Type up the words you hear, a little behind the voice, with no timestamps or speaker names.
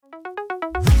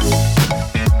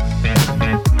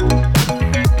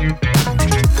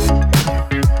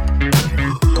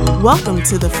Welcome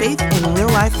to the Faith in Real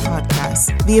Life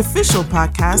podcast, the official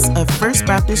podcast of First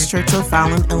Baptist Church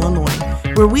O'Fallon, Illinois,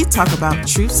 where we talk about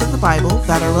truths of the Bible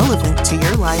that are relevant to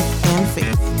your life and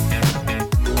faith.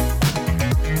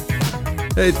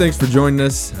 Hey, thanks for joining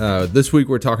us. This week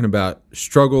we're talking about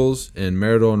struggles in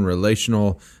marital and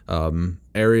relational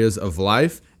areas of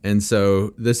life. And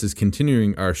so this is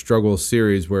continuing our struggles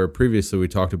series where previously we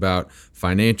talked about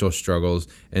financial struggles.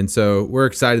 And so we're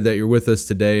excited that you're with us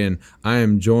today. And I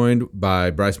am joined by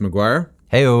Bryce McGuire.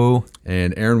 Heyo.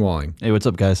 And Aaron Walling. Hey, what's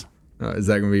up, guys? Is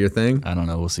that going to be your thing? I don't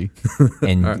know. We'll see.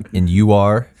 And you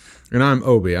are? And I'm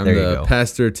Obi. I'm the go.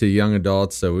 pastor to young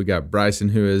adults. So we got Bryson,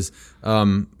 who is,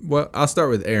 I'll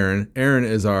start with Aaron. Aaron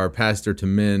is our pastor to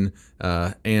men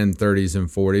and 30s and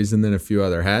 40s, and then a few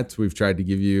other hats. We've tried to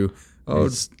give you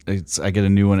I get a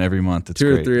new one every month. It's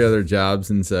two great. or three other jobs,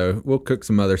 and so we'll cook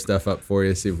some other stuff up for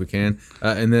you, see if we can.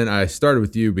 And then I started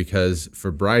with you because for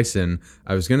Bryson,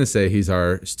 I was going to say he's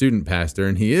our student pastor,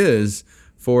 and he is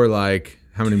for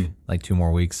how many? Like 2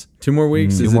 more weeks. 2 more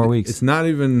weeks? Two more weeks. It's not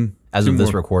even... As of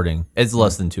this recording, it's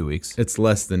less than 2 weeks. It's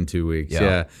less than 2 weeks,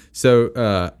 yeah.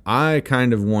 So I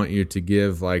kind of want you to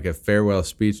give like a farewell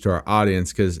speech to our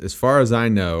audience because as far as I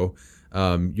know,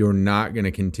 you're not going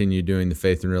to continue doing the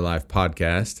Faith in Real Life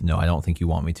podcast. No, I don't think you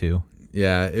want me to.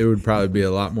 Yeah, it would probably be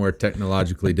a lot more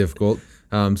technologically difficult.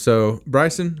 So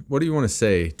Bryson, what do you want to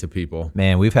say to people?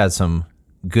 Man, we've had some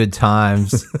good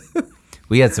times.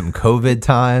 We had some COVID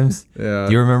times. Yeah.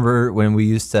 Do you remember when we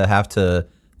used to have to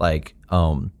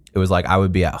it was like I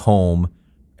would be at home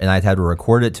and I'd had to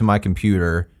record it to my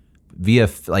computer via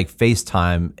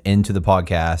FaceTime into the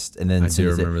podcast, and then I do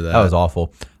remember that. That was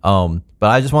awful. But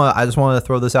I just want to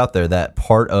throw this out there that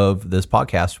part of this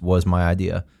podcast was my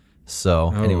idea.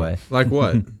 So anyway, like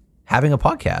what? Having a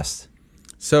podcast.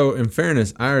 So in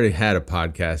fairness, I already had a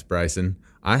podcast, Bryson.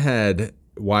 I had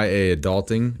YA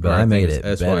Adulting, but I made it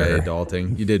SYA better.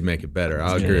 Adulting. You did make it better.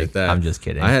 I'll agree with that. I'm just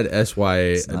kidding. I had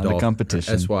SYA It's not a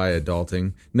competition. SYA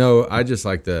Adulting. No, I just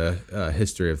like the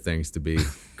history of things to be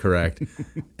correct.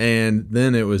 And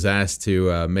then it was asked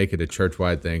to make it a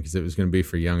church-wide thing because it was going to be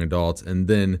for young adults. And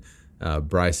then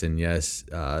Bryson, yes,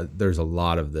 there's a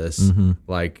lot of this,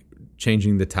 like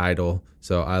changing the title.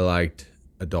 So I liked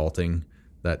Adulting.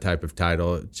 That type of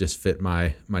title. It just fit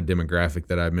my demographic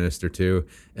that I minister to.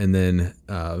 And then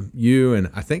you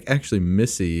and I think actually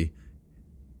Missy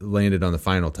landed on the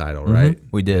final title, right?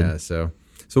 We did. Yeah. So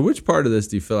which part of this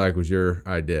do you feel like was your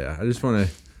idea? I just want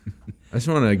to get that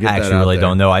out I actually really there.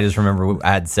 don't know. I just remember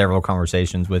I had several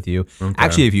conversations with you. Okay.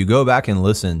 Actually, if you go back and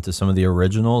listen to some of the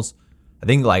originals, I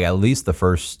think at least the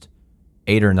first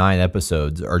 8 or 9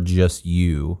 episodes are just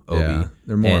you, Obi. Yeah,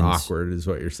 they're more awkward, is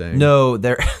what you're saying. No,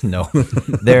 but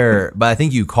I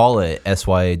think you call it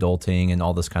SYA Adulting and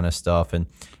all this kind of stuff. And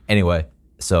anyway,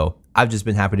 so I've just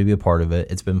been happy to be a part of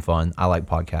it. It's been fun. I like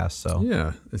podcasts. So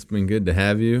Yeah, it's been good to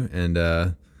have you. And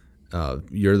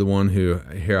you're the one who,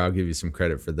 here, I'll give you some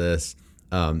credit for this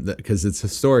because it's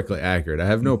historically accurate. I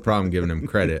have no problem giving him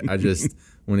credit.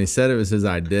 When he said it was his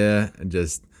idea,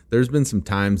 there's been some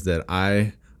times that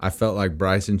I felt like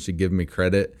Bryson should give me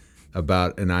credit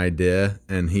about an idea,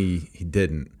 and he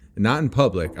didn't. Not in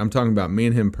public. I'm talking about me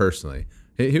and him personally.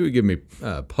 He would give me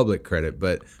public credit,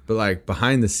 but like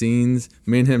behind the scenes,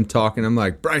 me and him talking, I'm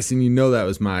like, Bryson, you know that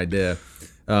was my idea.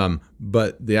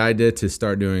 But the idea to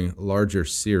start doing larger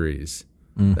series,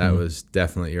 that was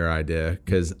definitely your idea,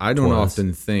 because I don't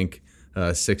often think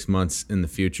 6 months in the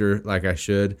future like I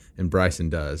should, and Bryson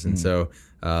does. And so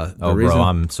bro,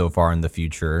 I'm so far in the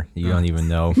future. You don't even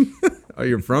know. Oh,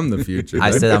 you're from the future.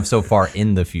 I said I'm so far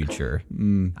in the future.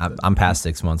 I'm past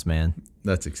 6 months, man.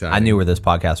 That's exciting. I knew where this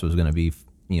podcast was going to be,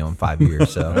 in 5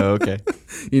 years. So Okay.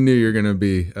 You knew you were going to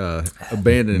be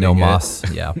abandoning no it. moss.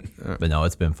 Yeah. But no,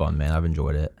 it's been fun, man. I've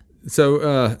enjoyed it. So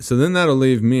then that'll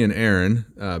leave me and Aaron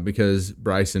because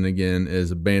Bryson again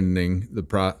is abandoning the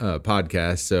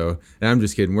podcast. So, and I'm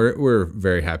just kidding. We're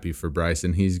very happy for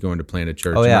Bryson. He's going to plant a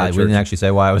church. Oh in yeah, our we church. didn't actually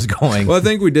say why I was going. Well, I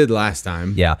think we did last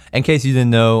time. Yeah. In case you didn't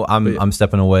know, I'm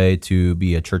stepping away to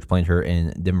be a church planter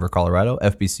in Denver, Colorado.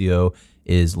 FBCO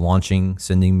is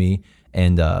sending me,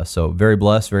 and so very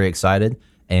blessed, very excited.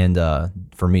 And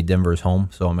for me, Denver's home,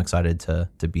 so I'm excited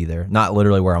to be there. Not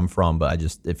literally where I'm from, but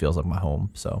it feels like my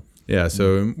home. So. Yeah,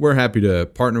 so we're happy to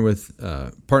partner with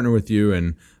you,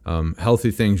 and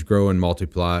healthy things grow and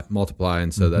multiply,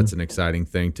 and so that's an exciting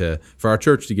thing for our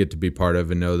church to get to be part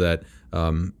of, and know that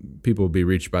people will be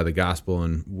reached by the gospel,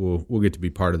 and we'll get to be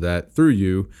part of that through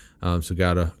you. So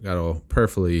gotta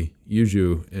prayerfully use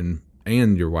you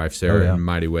and your wife Sarah in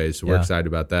mighty ways. So we're excited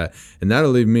about that, and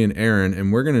that'll leave me and Aaron,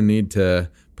 and we're gonna need to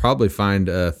probably find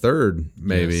a third,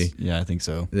 maybe. Yes. Yeah, I think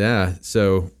so. Yeah,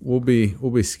 so we'll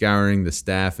be scouring the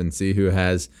staff and see who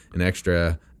has an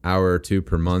extra hour or two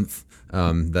per month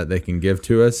that they can give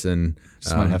to us, and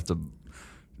Just might have to,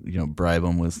 bribe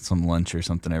them with some lunch or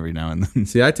something every now and then.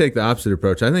 see, I take the opposite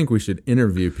approach. I think we should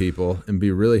interview people and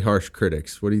be really harsh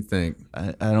critics. What do you think?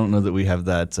 I don't know that we have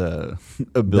that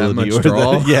ability. That much or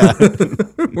draw? Yeah.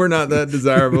 We're not that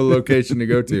desirable location to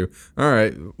go to. All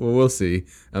right, well, we'll see.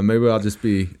 Maybe I'll just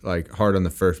be like hard on the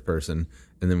first person,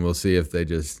 and then we'll see if they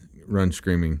just run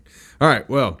screaming. All right,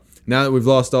 well, now that we've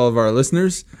lost all of our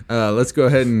listeners, let's go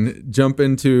ahead and jump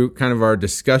into kind of our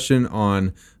discussion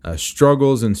on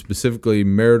struggles, and specifically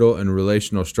marital and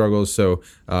relational struggles. So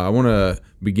I want to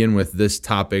begin with this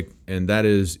topic, and that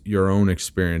is your own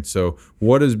experience. So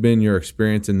what has been your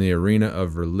experience in the arena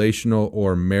of relational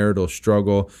or marital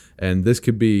struggle? And this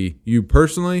could be you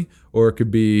personally, or it could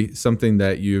be something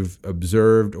that you've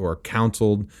observed or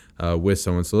counseled with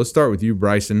someone. So let's start with you,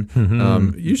 Bryson.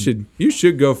 You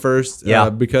should go first,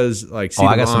 because like seat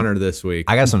of honor this week.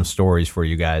 I got some stories for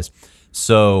you guys.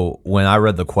 So when I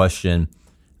read the question,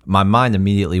 my mind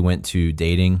immediately went to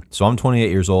dating. So I'm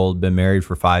 28 years old, been married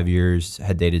for 5 years,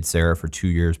 had dated Sarah for 2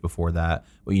 years before that.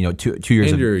 Well, 2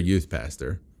 years. And you're a youth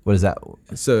pastor. What is that?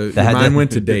 So your mind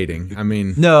went to dating. I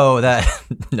mean,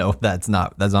 that's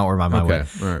not where my mind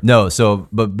went. All right. No,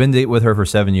 but been dating with her for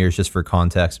 7 years, just for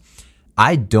context.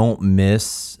 I don't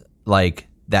miss like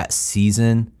that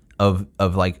season of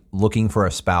like looking for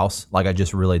a spouse. Like I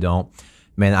just really don't.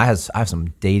 Man, I have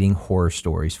some dating horror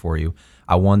stories for you.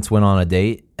 I once went on a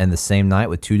date and the same night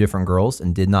with 2 different girls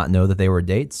and did not know that they were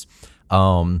dates.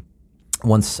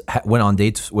 Once went on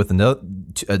dates with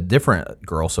a different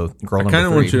girl. So girl number 3. I kind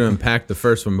of want you to unpack the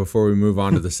first one before we move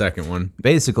on to the second one.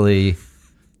 Basically,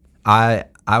 I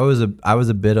was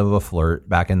a bit of a flirt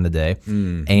back in the day,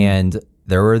 and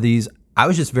there were these. I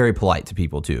was just very polite to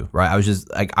people too, right? I was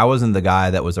just like, I wasn't the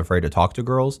guy that was afraid to talk to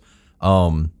girls.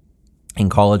 In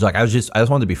college, like I just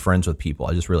wanted to be friends with people.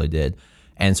 I just really did.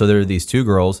 And so there were these 2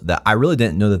 girls that I really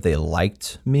didn't know that they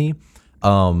liked me.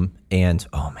 And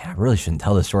oh man, I really shouldn't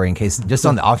tell this story in case, just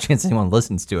on the off chance anyone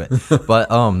listens to it.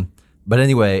 But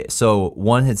anyway, so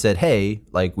one had said, hey,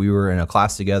 like we were in a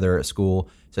class together at school,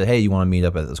 said, hey, you want to meet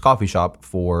up at this coffee shop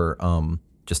for,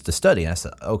 just to study? And I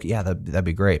said, okay, yeah, that'd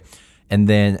be great. And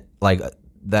then like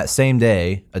that same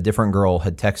day, a different girl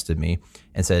had texted me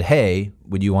and said, hey,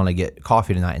 would you want to get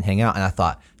coffee tonight and hang out? And I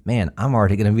thought, man, I'm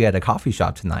already going to be at a coffee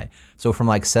shop tonight. So from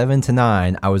like 7 to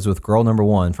 9, I was with girl number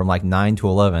 1. From like 9 to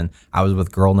 11, I was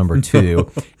with girl number 2.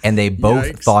 And they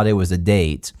both thought it was a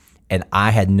date. And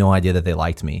I had no idea that they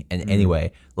liked me. And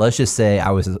anyway, let's just say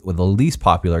I was with the least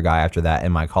popular guy after that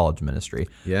in my college ministry.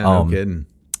 Yeah, no kidding.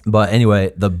 But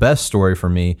anyway, the best story for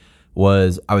me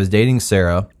was I was dating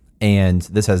Sarah. And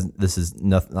this is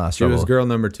nothing. Not a struggle. She was girl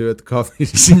number 2 at the coffee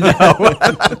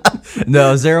shop.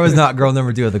 No, Sarah was not girl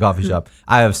number 2 at the coffee shop.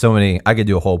 I have so many. I could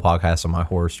do a whole podcast on my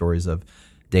horror stories of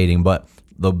dating, but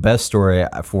the best story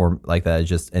for like that is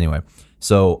just anyway.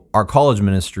 So our college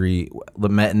ministry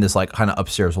met in this like kind of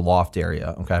upstairs loft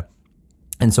area. Okay,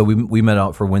 and so we met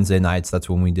out for Wednesday nights. That's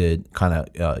when we did kind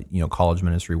of college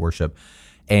ministry worship.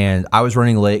 And I was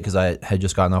running late because I had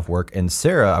just gotten off work. And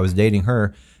Sarah, I was dating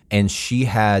her. And she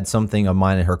had something of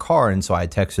mine in her car. And so I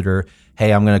texted her,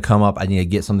 hey, I'm going to come up. I need to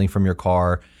get something from your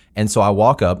car. And so I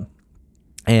walk up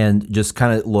and just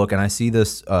kind of look. And I see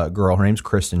this girl. Her name's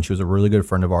Kristen. She was a really good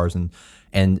friend of ours.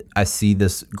 And I see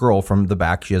this girl from the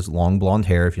back. She has long blonde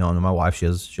hair. If you don't know my wife, she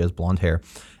has blonde hair.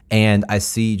 And I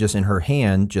see just in her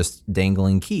hand just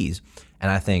dangling keys.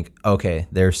 And I think, okay,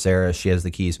 there's Sarah. She has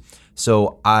the keys.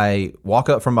 So I walk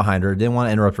up from behind her. Didn't want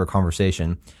to interrupt her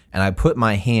conversation. And I put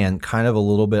my hand kind of a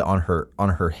little bit on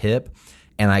her hip,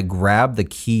 and I grab the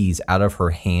keys out of her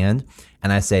hand,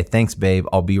 and I say, thanks, babe,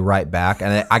 I'll be right back.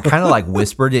 And I kind of like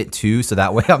whispered it too, so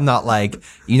that way I'm not like,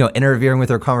 interfering with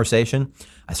her conversation.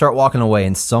 I start walking away,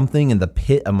 and something in the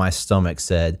pit of my stomach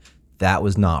said, that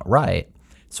was not right.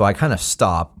 So I kind of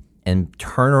stop and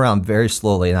turn around very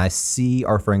slowly, and I see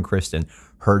our friend Kristen.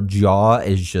 Her jaw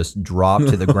is just dropped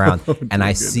to the ground, and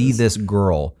I see this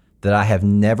girl that I have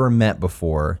never met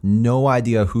before, no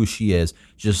idea who she is,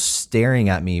 just staring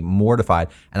at me, mortified.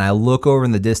 And I look over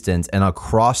in the distance, and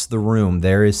across the room,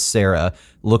 there is Sarah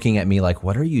looking at me like,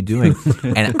 what are you doing?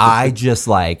 And I just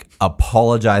like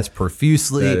apologized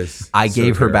profusely. I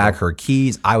gave her back her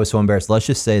keys. I was so embarrassed. Let's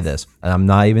just say this, and I'm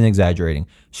not even exaggerating.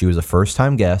 She was a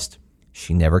first-time guest.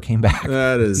 She never came back.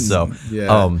 That is, so,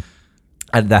 yeah.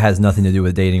 That has nothing to do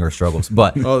with dating or struggles,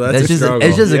 but that's a struggle.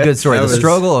 It's just a good story. The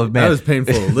struggle of man, that was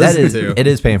painful to listen to. It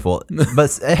is painful,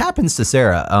 but it happens to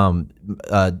Sarah.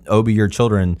 Obi, your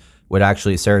children would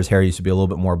actually, Sarah's hair used to be a little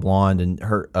bit more blonde, and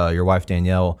her your wife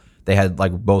Danielle, they had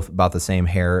like both about the same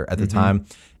hair at the time.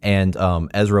 And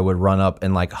Ezra would run up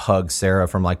and like hug Sarah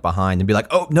from like behind and be like,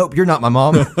 "Oh, nope, you're not my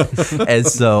mom." And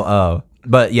so,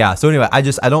 but yeah. So anyway, I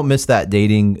don't miss that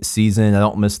dating season. I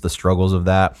don't miss the struggles of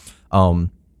that. I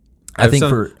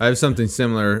have something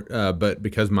similar, but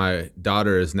because my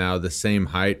daughter is now the same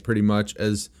height pretty much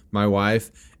as my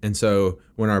wife, and so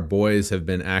when our boys have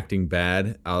been acting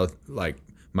bad,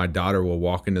 my daughter will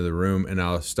walk into the room and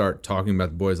I'll start talking about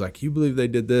the boys, like, "Can you believe they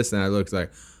did this?" And I look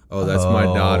like, "Oh, that's my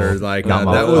daughter. Like,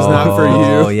 that was not for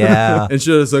you." Oh, yeah. And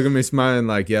she'll just look at me smiling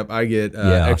like, "Yep, I get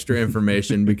extra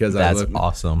information because I look." That's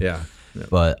awesome. Yeah.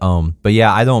 But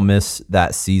yeah, I don't miss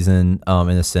that season in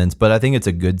a sense, but I think it's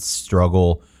a good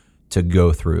struggle to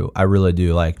go through. I really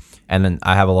do. Like, and then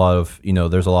I have a lot of,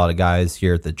 there's a lot of guys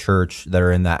here at the church that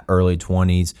are in that early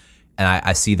 20s, and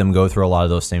I see them go through a lot of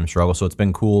those same struggles. So it's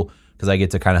been cool because I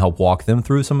get to kind of help walk them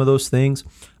through some of those things.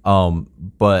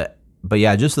 But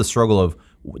yeah, just the struggle of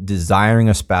desiring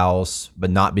a spouse but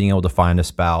not being able to find a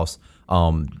spouse,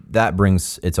 that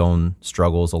brings its own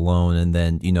struggles alone. And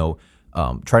then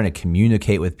trying to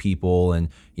communicate with people, and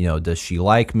does she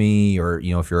like me, or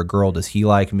if you're a girl, does he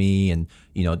like me, and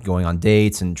going on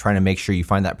dates and trying to make sure you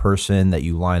find that person that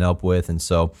you line up with. And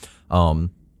so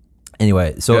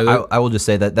anyway, so I will just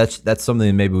say that's something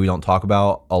that maybe we don't talk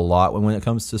about a lot when it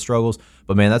comes to struggles.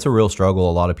 But man, that's a real struggle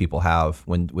a lot of people have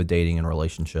with dating and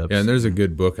relationships. Yeah, and there's a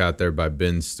good book out there by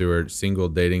Ben Stewart, Single,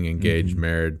 Dating, Engaged,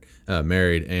 Married,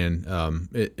 and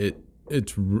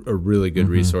it's a really good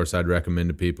resource I'd recommend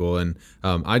to people. And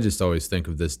I just always think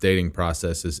of this dating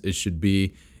process as it should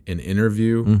be an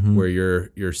interview where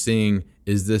you're seeing,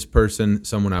 is this person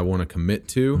someone I want to commit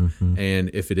to? And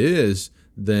if it is,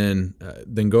 then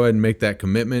go ahead and make that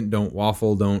commitment. Don't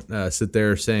waffle. Don't sit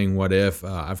there saying what if.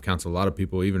 I've counseled a lot of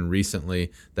people even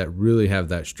recently that really have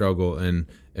that struggle, and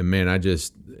man, I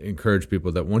just encourage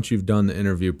people that once you've done the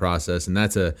interview process, and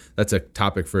that's a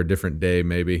topic for a different day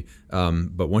maybe,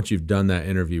 but once you've done that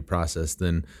interview process,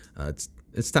 then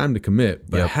it's time to commit.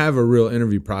 But have a real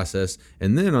interview process.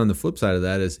 And then on the flip side of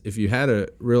that is, if you had a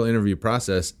real interview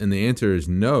process and the answer is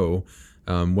no,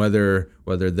 whether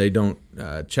they don't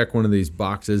check one of these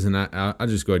boxes, and I'll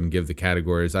just go ahead and give the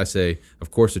categories. I say,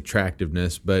 of course,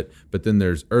 attractiveness, but then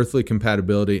there's earthly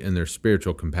compatibility and there's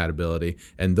spiritual compatibility,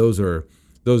 and those are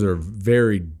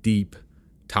very deep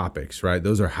topics, right?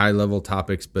 Those are high level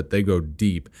topics, but they go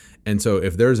deep. And so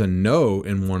if there's a no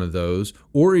in one of those,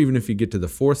 or even if you get to the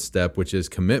fourth step, which is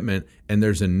commitment, and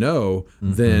there's a no,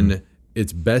 then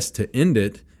it's best to end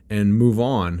it and move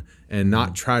on and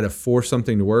not try to force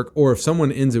something to work. Or if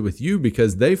someone ends it with you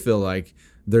because they feel like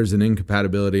there's an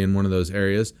incompatibility in one of those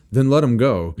areas, then let them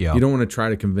go. Yeah. You don't want to try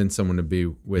to convince someone to be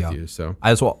with you. So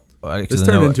this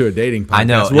turned into a dating podcast. I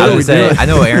know. I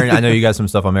know, Aaron. I know you got some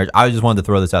stuff on marriage. I just wanted to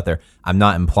throw this out there. I'm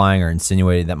not implying or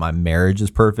insinuating that my marriage is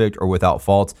perfect or without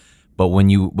faults. But when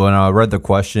I read the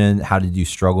question, how did you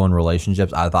struggle in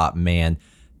relationships? I thought, man,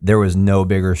 there was no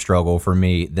bigger struggle for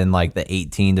me than like the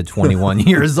 18 to 21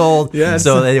 years old. Yes.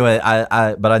 So anyway,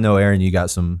 but I know, Aaron, you got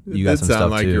some stuff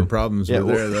sound like too. Your problems were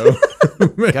there though.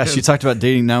 Gosh, you talked about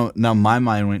dating. Now my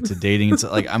mind went to dating. It's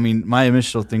like, I mean, my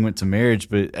initial thing went to marriage,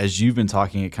 but as you've been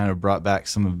talking, it kind of brought back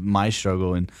some of my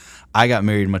struggle. And I got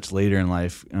married much later in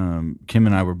life. Kim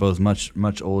and I were both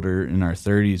much older, in our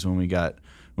 30s when we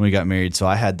got married. So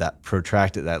I had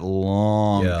that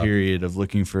long period of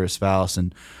looking for a spouse.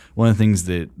 And one of the things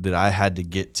that I had to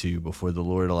get to before the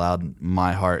Lord allowed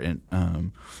my heart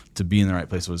to be in the right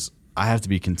place was, I have to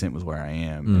be content with where I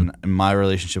am, and my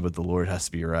relationship with the Lord has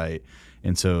to be right.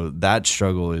 And so that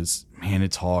struggle is, man,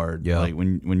 it's hard. Yeah. Like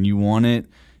when you want it,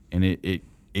 and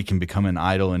it can become an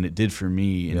idol, and it did for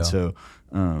me. And so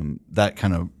that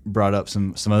kind of brought up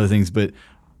some other things. But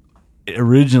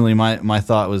originally my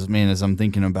thought was, man, as I'm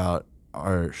thinking about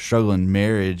our struggle in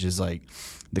marriage, is like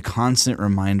the constant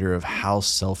reminder of how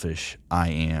selfish I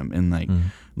am. And like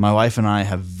my wife and I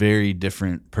have very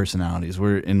different personalities.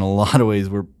 We're, in a lot of ways,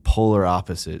 we're polar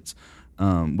opposites,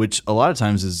 which a lot of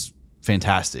times is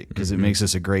fantastic because it makes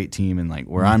us a great team. And like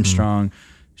where I'm strong,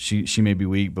 she may be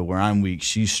weak, but where I'm weak,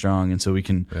 she's strong. And so we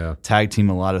can tag team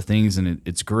a lot of things, and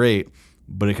it's great,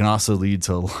 but it can also lead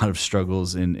to a lot of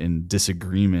struggles and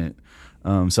disagreement.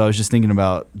 So I was just thinking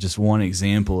about just one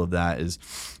example of that is,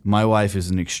 my wife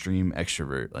is an extreme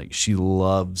extrovert. Like, she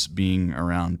loves being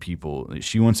around people.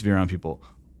 She wants to be around people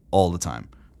all the time.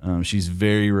 She's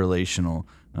very relational,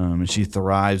 and she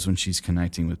thrives when she's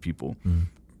connecting with people.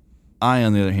 I,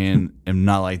 on the other hand, am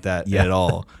not like that Yeah. at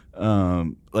all.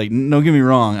 Like, don't get me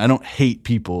wrong, I don't hate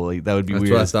people. Like, that would be That's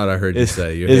weird. what I thought I heard you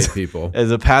say. You As- hate people.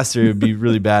 As a pastor, it would be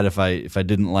really bad if I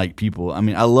didn't like people. I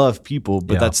mean, I love people,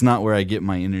 but Yeah. that's not where I get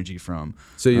my energy from.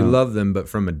 So you love them, but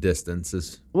from a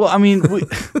distance. Well, I mean,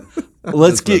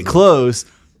 let's get close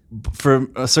for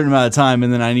a certain amount of time,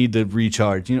 and then I need to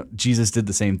recharge. You know, Jesus did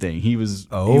the same thing. He was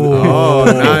Oh,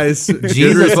 nice.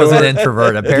 Jesus was an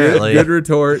introvert, apparently. Good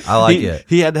retort. I like he, it.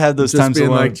 he had to have those Just times being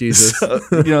alone. like Jesus. So,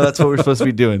 you know, that's what we're supposed to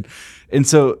be doing. And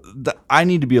so I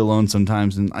need to be alone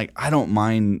sometimes, and I don't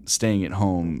mind staying at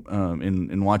home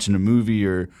and watching a movie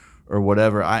or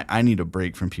whatever. I need a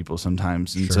break from people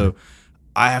sometimes, and so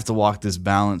I have to walk this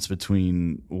balance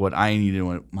between what I need and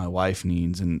what my wife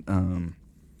needs, and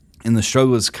the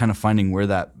struggle is kind of finding where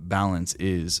that balance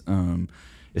is.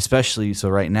 Especially so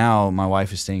right now, my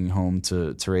wife is staying home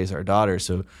to raise our daughter,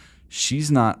 so she's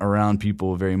not around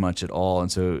people very much at all, and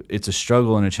so it's a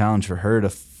struggle and a challenge for her to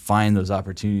find those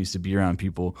opportunities to be around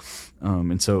people.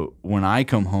 And so when I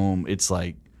come home, it's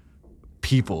like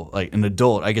people, like an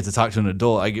adult. I get to talk to an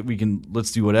adult.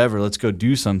 Let's do whatever. Let's go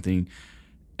do something.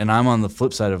 And I'm on the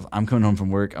flip side of, I'm coming home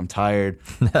from work. I'm tired.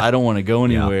 I don't want to go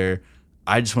anywhere.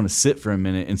 I just want to sit for a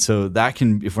minute. And so that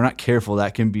can, if we're not careful,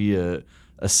 that can be a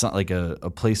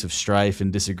place of strife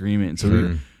and disagreement. And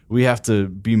so we have to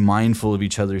be mindful of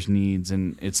each other's needs.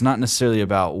 And it's not necessarily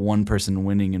about one person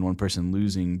winning and one person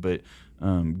losing, but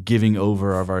giving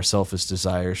over of our selfish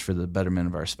desires for the betterment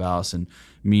of our spouse, and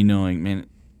me knowing, man,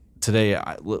 today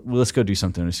let's go do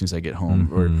something as soon as I get home,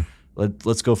 or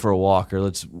let's go for a walk, or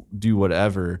let's do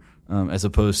whatever, as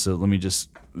opposed to let me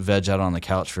just veg out on the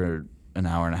couch for an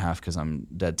hour and a half because I'm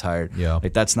dead tired. Yeah.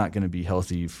 Like, that's not going to be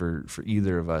healthy for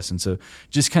either of us. And so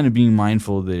just kind of being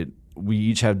mindful that we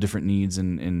each have different needs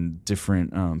and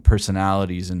different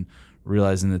personalities, and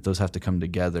realizing that those have to come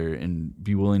together, and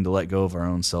be willing to let go of our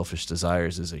own selfish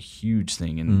desires is a huge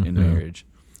thing in marriage.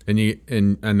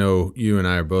 And I know you and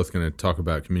I are both going to talk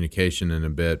about communication in a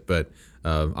bit, but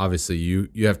obviously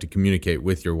you have to communicate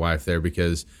with your wife there,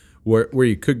 because where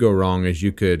you could go wrong is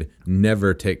you could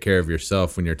never take care of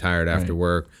yourself when you're tired after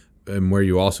work, and where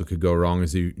you also could go wrong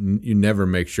is you never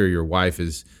make sure your wife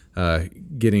is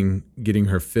getting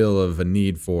her fill of a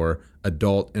need for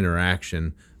adult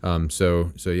interaction.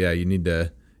 So yeah, you need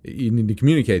to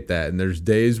communicate that. And there's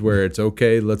days where it's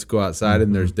okay, let's go outside,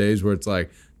 and there's days where it's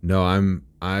like, no,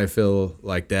 I feel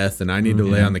like death, and I need to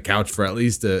lay on the couch for at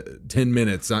least 10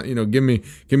 minutes. Give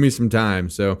me some time.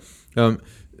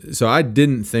 So I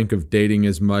didn't think of dating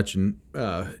as much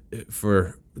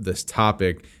for this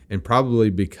topic, and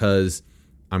probably because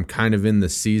I'm kind of in the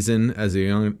season as a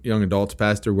young adults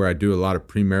pastor where I do a lot of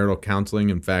premarital counseling.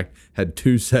 In fact, had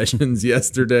 2 sessions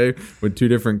yesterday with 2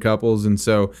 different couples. And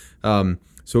so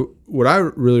what I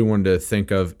really wanted to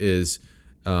think of is,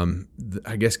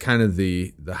 I guess, kind of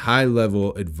the high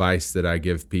level advice that I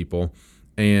give people.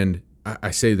 And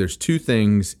I say there's 2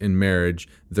 things in marriage.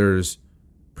 There's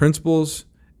principles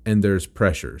and there's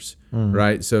pressures,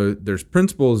 right? So there's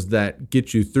principles that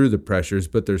get you through the pressures,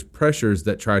 but there's pressures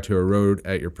that try to erode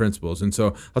at your principles. And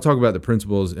so I'll talk about the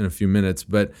principles in a few minutes,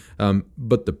 but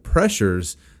the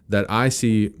pressures that I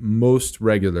see most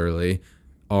regularly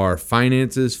are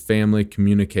finances, family,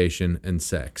 communication, and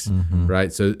sex,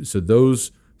 right? So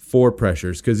those 4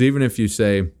 pressures, because even if you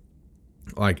say,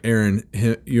 like, Aaron,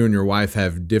 you and your wife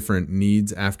have different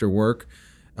needs after work,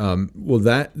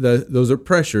 those are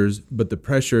pressures, but the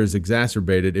pressure is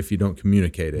exacerbated if you don't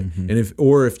communicate it, and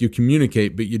if you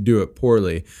communicate but you do it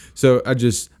poorly. So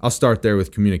I'll start there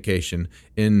with communication.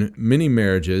 In many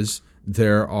marriages,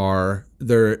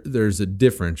 there's a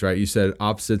difference, right? You said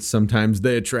opposites sometimes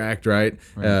they attract, right?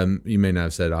 You may not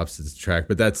have said opposites attract,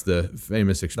 but that's the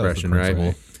famous expression,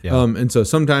 right? Yeah. And so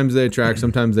sometimes they attract,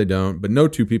 sometimes they don't, but no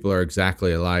 2 people are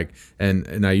exactly alike.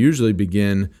 And I usually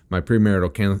begin my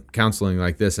premarital counseling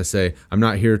like this. I say, I'm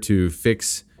not here to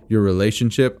fix your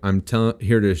relationship. I'm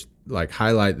here to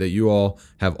highlight that you all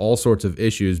have all sorts of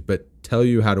issues, but tell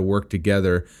you how to work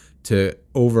together to,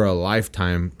 over a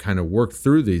lifetime, kind of work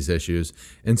through these issues.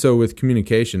 And so with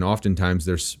communication, oftentimes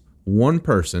there's one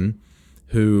person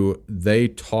who they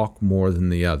talk more than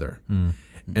the other.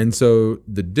 And so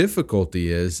the difficulty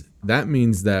is that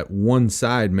means that one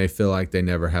side may feel like they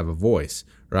never have a voice,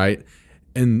 right?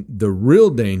 And the real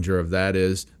danger of that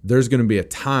is there's going to be a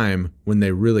time when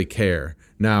they really care.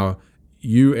 Now,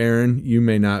 you, Aaron, you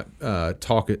may not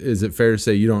talk. Is it fair to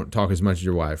say you don't talk as much as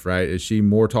your wife, right? Is she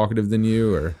more talkative than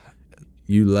you, or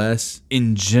you less?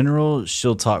 In general,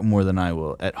 she'll talk more than I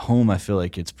will. At home, I feel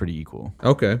like it's pretty equal.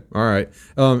 Okay, all right.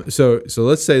 So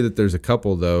let's say that there's a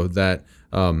couple though that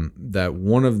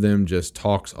one of them just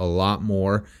talks a lot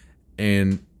more,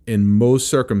 And in most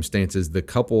circumstances, the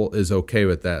couple is okay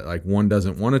with that. Like one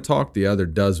doesn't want to talk, the other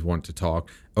does want to talk.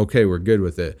 Okay, we're good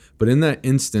with it. But in that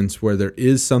instance where there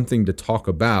is something to talk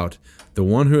about, the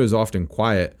one who is often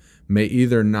quiet may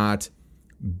either not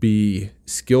be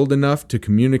skilled enough to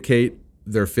communicate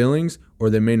their feelings, or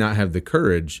they may not have the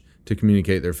courage to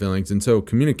communicate their feelings. And so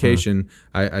communication,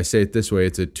 I say it this way,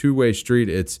 it's a two-way street.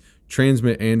 It's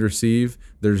transmit and receive.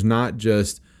 There's not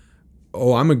just,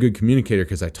 oh, I'm a good communicator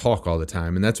because I talk all the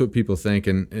time. And that's what people think.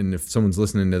 And if someone's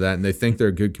listening to that and they think they're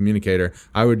a good communicator,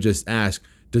 I would just ask,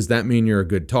 does that mean you're a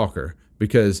good talker?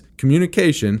 Because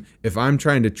communication, if I'm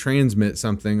trying to transmit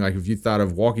something, like if you thought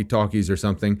of walkie-talkies or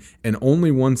something, and only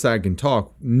one side can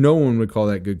talk, no one would call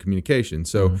that good communication.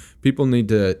 So people need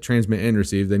to transmit and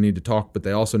receive. They need to talk, but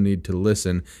they also need to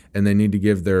listen, and they need to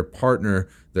give their partner,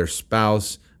 their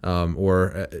spouse,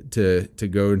 or to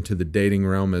go into the dating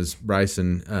realm as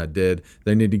Bryson did,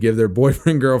 they need to give their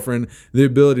boyfriend, girlfriend the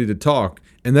ability to talk.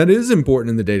 And that is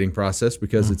important in the dating process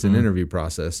because it's an interview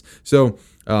process. So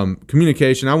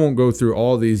communication, I won't go through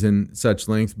all these in such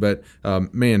length, but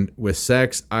man, with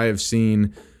sex, I have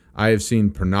seen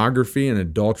pornography and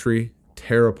adultery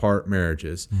tear apart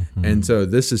marriages. And so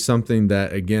this is something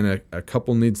that, again, a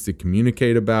couple needs to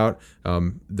communicate about.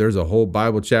 There's a whole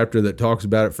Bible chapter that talks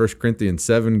about it, 1 Corinthians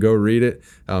 7, go read it.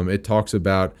 It talks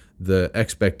about the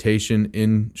expectation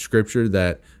in Scripture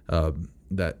that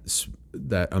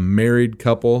a married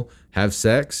couple have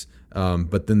sex,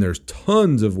 but then there's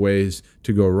tons of ways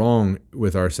to go wrong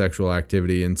with our sexual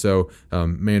activity. And so,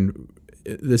 man,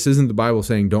 this isn't the Bible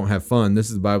saying don't have fun. This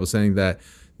is the Bible saying that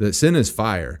sin is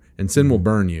fire and sin will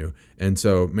burn you. And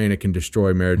so, man, it can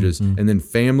destroy marriages. And then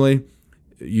family,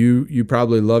 you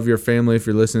probably love your family if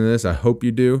you're listening to this. I hope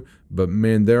you do. But,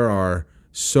 man, there are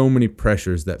so many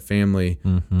pressures that family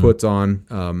puts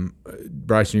on.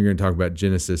 Bryson, you're going to talk about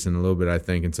Genesis in a little bit, I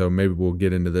think. And so maybe we'll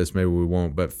get into this, maybe we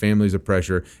won't. But family's a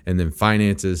pressure. And then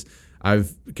finances.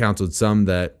 I've counseled some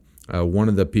that one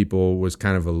of the people was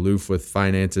kind of aloof with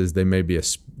finances. They may be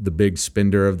the big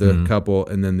spender of the couple,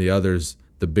 and then the other's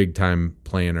the big time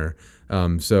planner.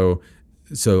 So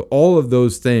all of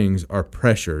those things are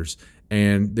pressures.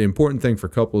 And the important thing for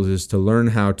couples is to learn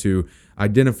how to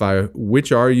identify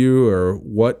which are you, or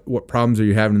what problems are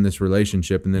you having in this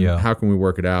relationship, and then how can we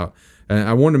work it out. And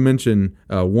I want to mention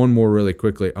one more really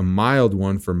quickly. A mild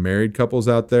one for married couples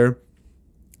out there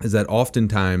is that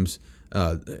oftentimes,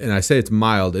 and I say it's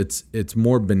mild, it's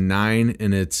more benign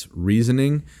in its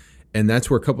reasoning. And that's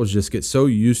where couples just get so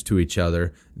used to each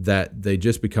other that they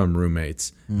just become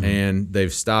roommates, and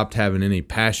they've stopped having any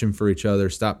passion for each other,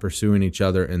 stopped pursuing each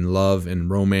other in love and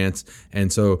romance.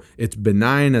 And so it's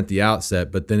benign at the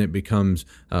outset, but then it becomes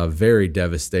very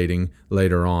devastating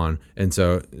later on. And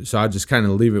so I'll just kind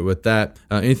of leave it with that.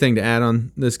 Anything to add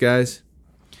on this, guys?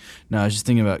 No, I was just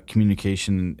thinking about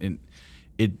communication.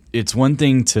 And it's one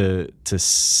thing to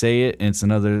say it, and it's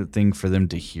another thing for them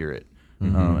to hear it.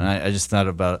 And I just thought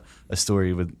about a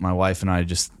story with my wife and I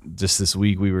just this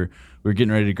week. We were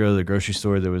getting ready to go to the grocery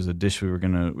store. There was a dish we were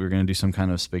gonna do some kind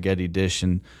of spaghetti dish,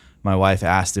 and my wife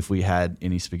asked if we had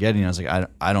any spaghetti, and I was like,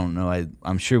 I don't know.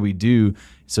 I'm sure we do.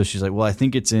 So she's like, well, I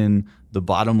think it's in the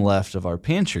bottom left of our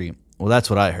pantry. Well, that's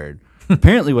what I heard.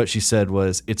 Apparently, what she said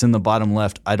was, it's in the bottom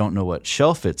left. I don't know what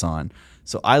shelf it's on.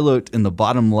 So I looked in the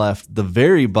bottom left, the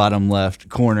very bottom left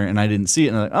corner, and I didn't see it.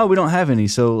 And I'm like, oh, we don't have any,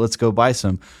 so let's go buy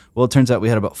some. Well, it turns out we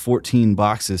had about 14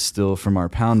 boxes still from our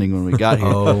pounding when we got here.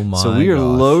 Oh my So we are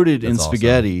gosh. loaded That's in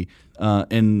spaghetti,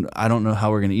 and I don't know how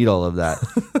we're going to eat all of that.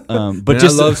 But Man,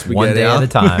 just I love spaghetti. one day at a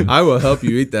time. I will help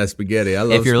you eat that spaghetti. I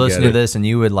love If you're spaghetti. listening to this and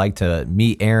you would like to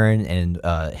meet Aaron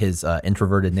and his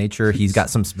introverted nature, he's got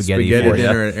some spaghetti Spaghetti for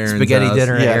dinner you. at Aaron's Spaghetti house.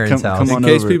 dinner at Yeah, Aaron's come house. on In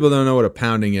case over. people don't know what a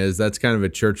pounding is, that's kind of a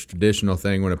church traditional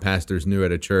thing. When a pastor's new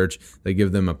at a church, they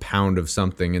give them a pound of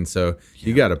something. And so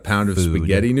you got a pound of Food.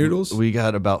 spaghetti noodles? we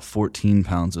got about 14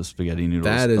 pounds of spaghetti noodles.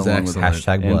 That is along with- excellent.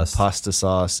 Hashtag and blessed. pasta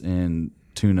sauce and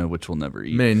tuna, which we'll never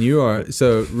eat. Man, you are.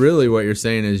 So really what you're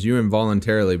saying is you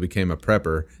involuntarily became a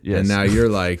prepper. Yes. And now you're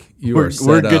like, we're are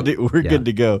set up. We're good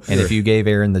to go. And if you gave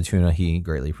Aaron the tuna, he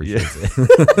greatly appreciates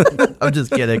it. I'm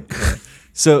just kidding.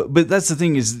 So, but that's the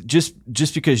thing is just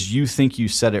because you think you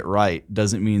said it right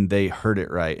doesn't mean they heard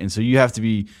it right. And so you have to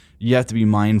be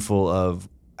mindful of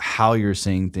how you're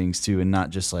saying things too, and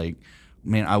not just like,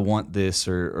 man, I want this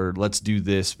or let's do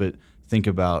this, but think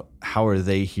about how are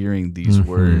they hearing these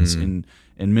words.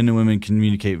 And men and women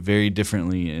communicate very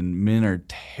differently, and men are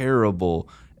terrible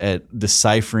at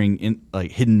deciphering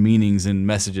like hidden meanings in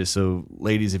messages. So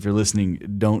ladies, if you're listening,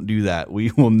 don't do that.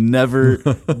 We will never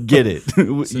get it.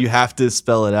 You have to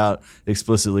spell it out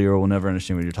explicitly or we'll never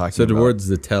understand what you're talking about. So towards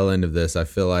the tail end of this, I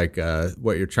feel like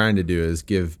what you're trying to do is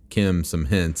give Kim some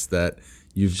hints that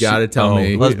you've got to tell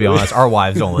me. Let's be honest, our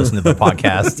wives don't listen to the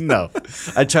podcast. No,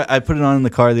 I put it on in the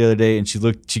car the other day, and she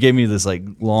gave me this like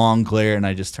long glare, and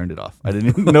I just turned it off. I didn't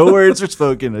even, no words were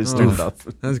spoken. I just turned it off.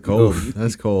 That's cold.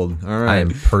 That's cold. All right. I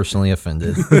am personally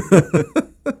offended.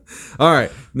 All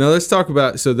right. Now let's talk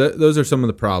about, so those are some of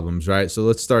the problems, right? So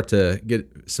let's start to get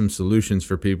some solutions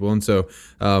for people. And so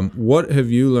what have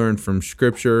you learned from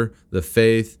Scripture, the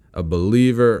faith, a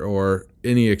believer, or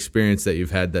any experience that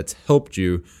you've had that's helped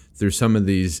you through some of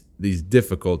these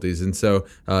difficulties? And so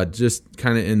just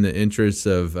kind of in the interest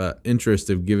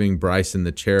of giving Bryson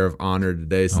the chair of honor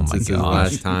today, since this is the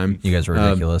last time. You guys are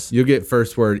ridiculous. You'll get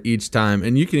first word each time,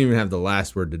 and you can even have the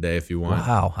last word today if you want.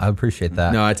 Wow, I appreciate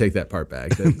that. No, I take that part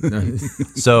back.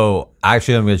 So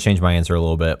actually, I'm going to change my answer a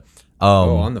little bit.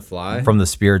 On the fly? From the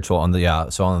spiritual, on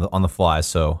the fly.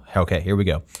 So, okay, here we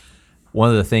go. One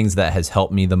of the things that has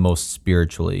helped me the most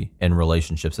spiritually in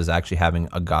relationships is actually having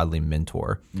a godly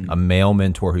mentor, a male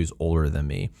mentor who's older than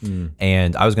me.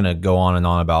 And I was going to go on and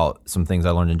on about some things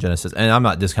I learned in Genesis, and I'm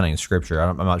not discounting Scripture.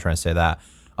 I'm not trying to say that.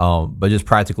 But just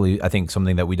practically, I think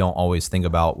something that we don't always think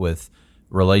about with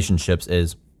relationships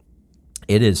is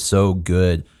it is so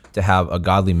good to have a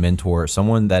godly mentor,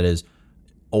 someone that is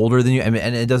older than you. I mean,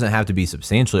 and it doesn't have to be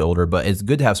substantially older, but it's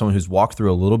good to have someone who's walked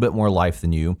through a little bit more life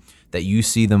than you, that you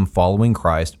see them following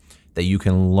Christ, that you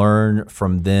can learn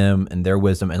from them and their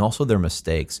wisdom and also their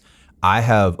mistakes. I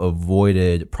have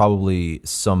avoided probably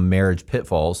some marriage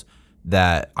pitfalls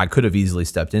that I could have easily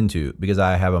stepped into because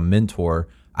I have a mentor.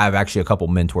 I have actually a couple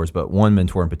mentors, but one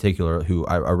mentor in particular who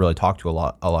I really talk to a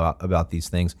lot about these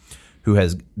things, who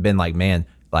has been like, man,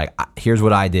 like, here's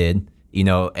what I did,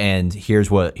 and here's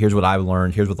what I've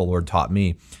learned. Here's what the Lord taught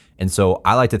me. And so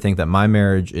I like to think that my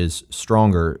marriage is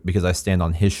stronger because I stand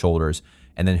on his shoulders.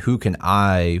 And then who can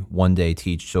I one day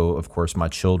teach? So, of course, my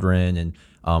children and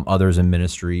others in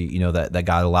ministry, that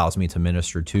God allows me to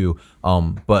minister to.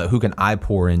 But who can I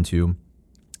pour into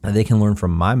that they can learn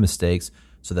from my mistakes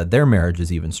so that their marriage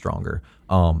is even stronger?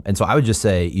 And so I would just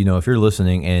say, if you're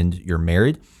listening and you're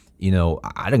married,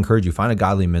 I'd encourage you, find a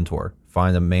godly mentor.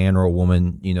 Find a man or a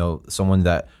woman, someone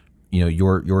that,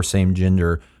 your same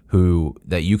gender,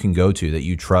 that you can go to, that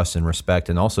you trust and respect.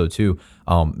 And also too,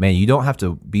 man, you don't have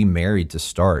to be married to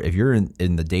start. If you're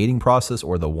in the dating process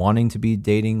or the wanting to be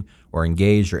dating or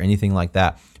engaged or anything like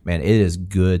that, man, it is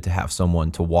good to have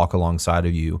someone to walk alongside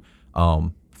of you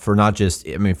for not just,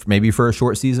 maybe for a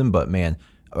short season, but man,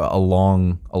 a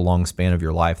long span of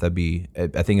your life. I think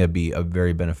it'd be a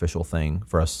very beneficial thing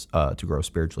for us to grow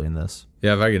spiritually in this.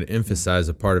 Yeah, if I could emphasize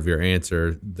a part of your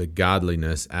answer, the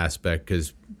godliness aspect,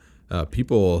 because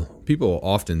people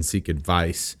often seek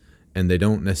advice and they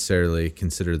don't necessarily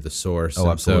consider the source. Oh,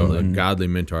 absolutely. So a godly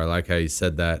mentor, I like how you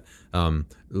said that.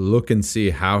 Look and see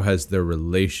how has their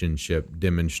relationship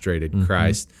demonstrated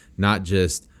Christ, not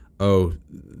just, oh,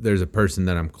 there's a person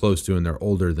that I'm close to and they're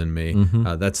older than me.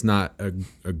 That's not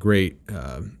a great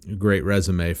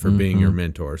resume for being your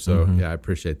mentor. So yeah, I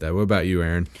appreciate that. What about you,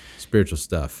 Aaron? Spiritual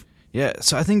stuff. Yeah,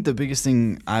 so I think the biggest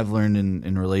thing I've learned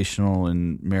in relational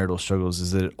and marital struggles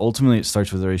is that ultimately it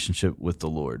starts with a relationship with the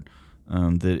Lord.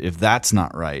 That if that's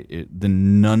not right,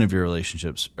 then none of your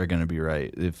relationships are going to be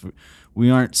right. If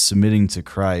we aren't submitting to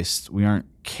Christ, we aren't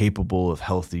capable of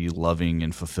healthy, loving,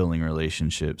 and fulfilling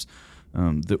relationships.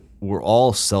 That we're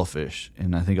all selfish,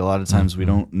 and I think a lot of times we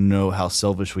don't know how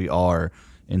selfish we are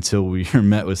until we are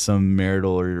met with some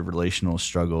marital or relational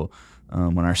struggle.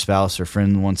 When our spouse or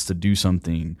friend wants to do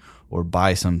something or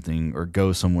buy something or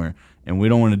go somewhere, and we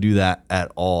don't want to do that at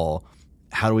all,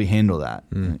 how do we handle that?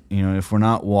 If we're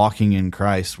not walking in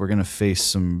Christ, we're going to face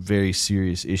some very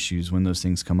serious issues when those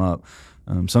things come up.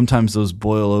 Sometimes those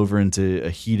boil over into a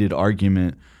heated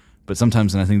argument, but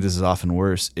sometimes, and I think this is often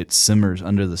worse, it simmers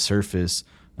under the surface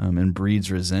and breeds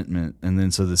resentment. And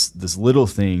then so this little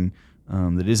thing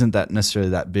that isn't that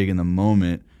necessarily that big in the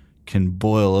moment can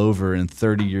boil over, and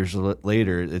 30 years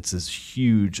later, it's this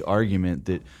huge argument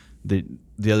that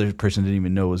the other person didn't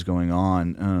even know was going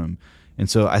on. And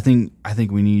so I think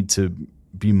we need to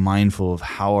be mindful of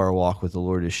how our walk with the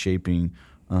Lord is shaping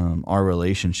our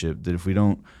relationship. That if we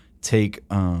don't take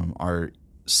our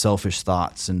selfish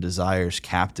thoughts and desires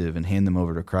captive and hand them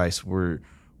over to Christ, we're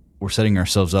setting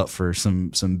ourselves up for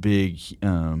some big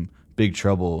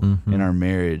trouble in our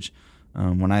marriage.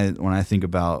 When I think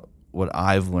about what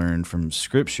I've learned from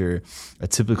Scripture, I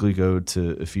typically go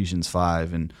to Ephesians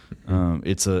 5, and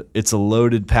it's a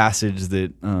loaded passage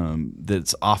that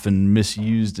that's often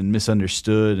misused and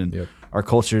misunderstood. And our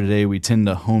culture today, we tend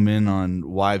to home in on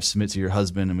wives submit to your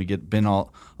husband, and we get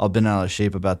all bent out of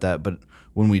shape about that. But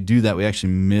when we do that, we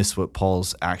actually miss what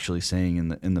Paul's actually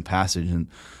saying in the passage. And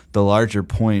the larger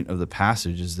point of the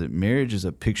passage is that marriage is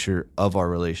a picture of our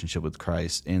relationship with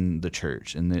Christ in the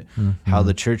church, and that how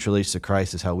the church relates to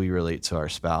Christ is how we relate to our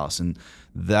spouse. And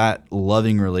that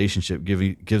loving relationship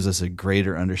gives us a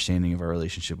greater understanding of our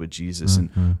relationship with Jesus.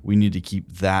 And we need to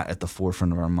keep that at the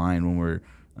forefront of our mind when we're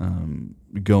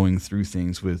going through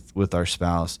things with our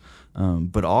spouse.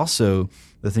 But also,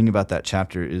 the thing about that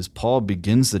chapter is Paul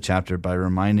begins the chapter by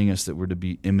reminding us that we're to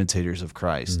be imitators of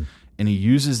Christ. And he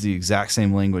uses the exact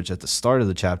same language at the start of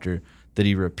the chapter that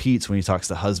he repeats when he talks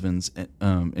to husbands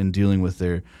in dealing with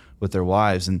their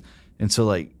wives. And so,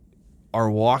 like, our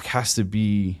walk has to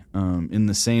be in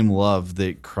the same love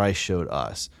that Christ showed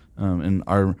us. And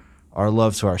our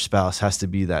love to our spouse has to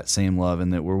be that same love,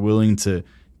 and that we're willing to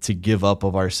give up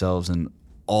of ourselves and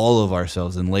all of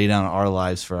ourselves and lay down our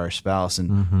lives for our spouse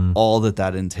and all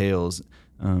that entails.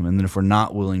 And then if we're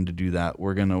not willing to do that,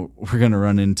 we're gonna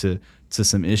run into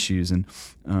some issues. And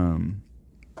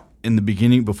in the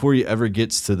beginning, before he ever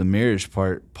gets to the marriage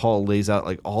part, Paul lays out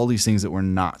like all these things that we're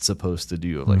not supposed to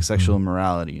do, like sexual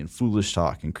immorality and foolish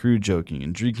talk and crude joking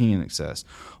and drinking in excess,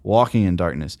 walking in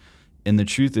darkness. And the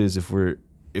truth is, if we're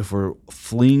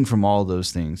fleeing from all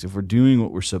those things, if we're doing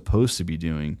what we're supposed to be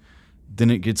doing, then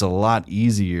it gets a lot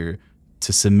easier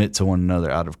to submit to one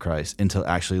another out of Christ and to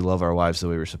actually love our wives the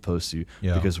way we're supposed to,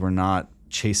 because we're not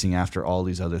chasing after all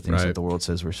these other things that the world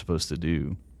says we're supposed to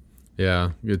do.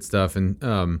 Yeah, good stuff.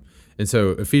 And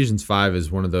so Ephesians 5 is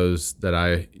one of those that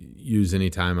I use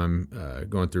anytime I'm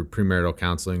going through premarital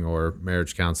counseling or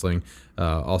marriage counseling.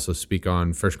 Also speak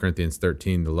on 1 Corinthians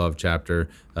 13, the love chapter,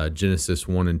 Genesis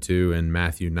 1 and 2, and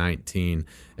Matthew 19.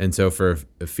 And so for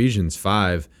Ephesians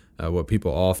 5, what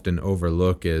people often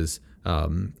overlook is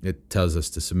it tells us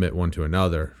to submit one to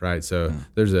another, right? So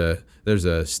there's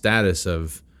a status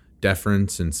of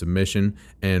deference and submission.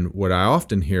 And what I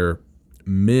often hear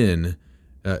men,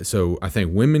 so I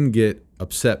think women get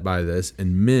upset by this,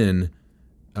 and men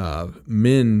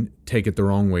take it the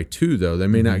wrong way too, though. They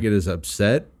may not get as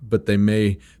upset, but they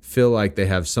may feel like they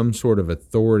have some sort of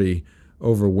authority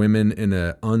over women in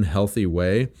an unhealthy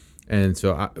way. And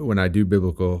so when I do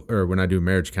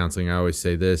marriage counseling, I always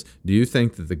say this: do you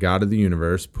think that the God of the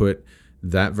universe put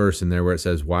that verse in there where it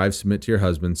says, wives, submit to your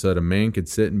husband, so that a man could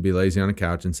sit and be lazy on a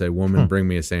couch and say, woman, bring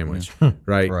me a sandwich,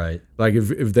 right? Right. Like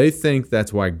if they think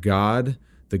that's why God,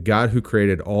 the God who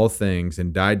created all things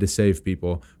and died to save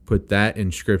people, put that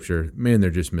in Scripture, man, they're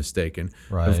just mistaken.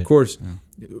 Right. Of course,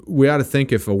 we ought to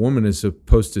think if a woman is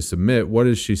supposed to submit, what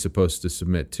is she supposed to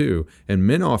submit to? And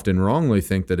men often wrongly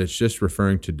think that it's just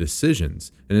referring to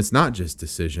decisions, and it's not just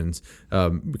decisions,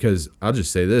 because I'll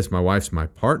just say this: my wife's my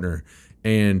partner,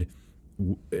 and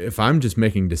if I'm just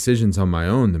making decisions on my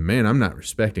own, then man, I'm not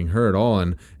respecting her at all,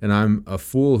 and I'm a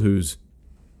fool who's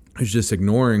just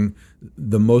ignoring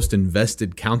the most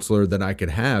invested counselor that I could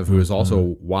have, who is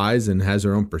also wise and has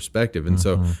her own perspective. And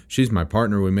so she's my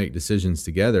partner. We make decisions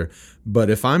together. But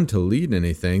if I'm to lead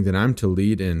anything, then I'm to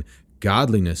lead in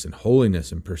godliness and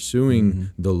holiness and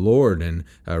pursuing the Lord and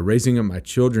raising up my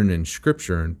children in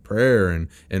Scripture and prayer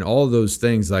and all those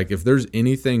things. Like if there's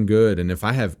anything good and if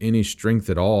I have any strength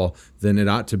at all, then it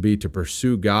ought to be to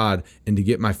pursue God and to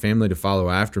get my family to follow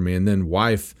after me. And then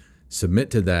wife,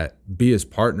 submit to that, be his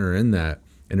partner in that.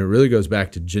 And it really goes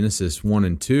back to Genesis 1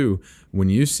 and 2. When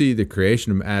you see the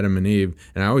creation of Adam and Eve,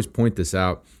 and I always point this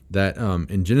out, that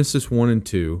in Genesis 1 and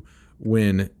 2,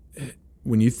 when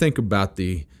you think about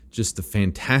the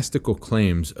fantastical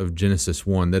claims of Genesis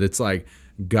 1, that it's like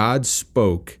God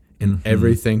spoke and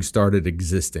everything started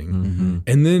existing.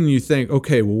 And then you think,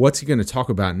 okay, well, what's he going to talk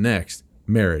about next?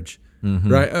 Marriage.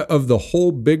 Right? Of the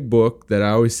whole big book that I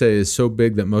always say is so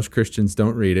big that most Christians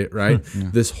don't read it, right?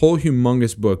 This whole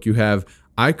humongous book, you have,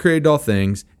 I created all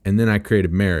things, and then I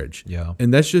created marriage. Yeah.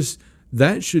 And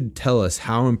that should tell us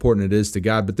how important it is to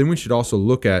God. But then we should also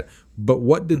look at, but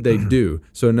what did they do?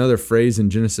 So another phrase in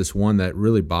Genesis 1 that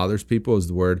really bothers people is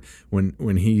the word,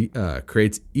 when he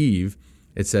creates Eve,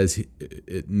 it says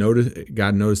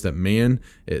God noticed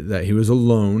that he was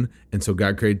alone, and so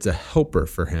God creates a helper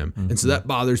for him. And so that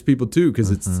bothers people too,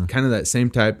 because it's kind of that same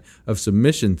type of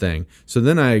submission thing. So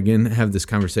then I again have this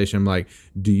conversation. I'm like,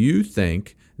 do you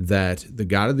think that the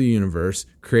God of the universe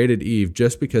created Eve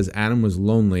just because Adam was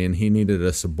lonely and he needed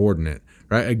a subordinate,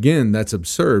 right? Again, that's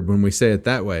absurd when we say it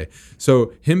that way.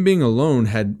 So him being alone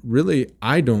had really,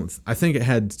 I think it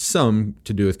had some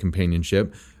to do with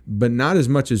companionship, but not as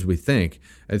much as we think.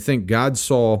 I think God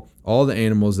saw all the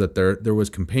animals, that there was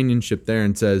companionship there,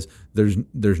 and says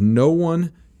there's no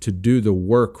one to do the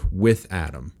work with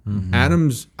Adam.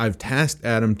 I've tasked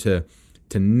Adam to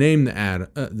name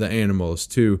the animals,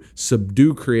 to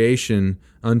subdue creation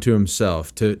unto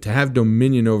himself, to have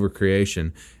dominion over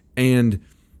creation. And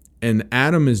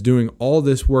Adam is doing all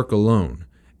this work alone.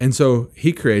 And so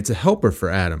he creates a helper for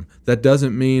Adam. That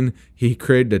doesn't mean he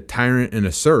created a tyrant and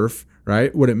a serf,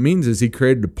 right? What it means is he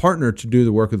created a partner to do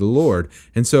the work of the Lord.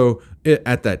 And so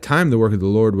at that time, the work of the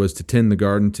Lord was to tend the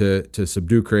garden, to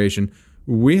subdue creation.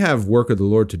 We have work of the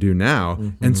Lord to do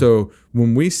now. And so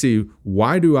when we see,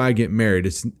 why do I get married?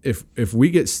 It's if we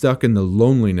get stuck in the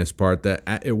loneliness part, that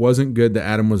it wasn't good that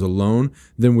Adam was alone,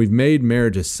 then we've made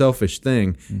marriage a selfish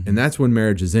thing. And that's when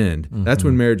marriages end. That's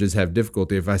when marriages have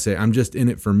difficulty. If I say, I'm just in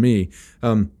it for me.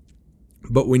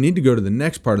 But we need to go to the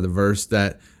next part of the verse,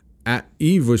 that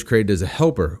Eve was created as a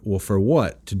helper. Well, for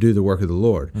what? To do the work of the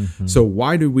Lord. So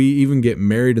why do we even get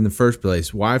married in the first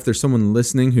place? Why, if there's someone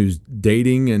listening who's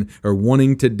dating or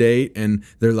wanting to date, and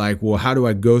they're like, well, how do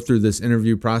I go through this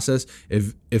interview process?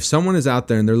 If someone is out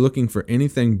there and they're looking for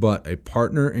anything but a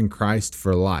partner in Christ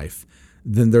for life,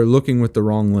 then they're looking with the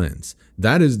wrong lens.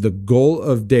 That is the goal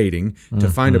of dating, to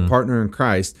find a partner in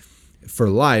Christ for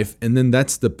life, and then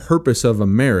that's the purpose of a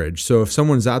marriage. So if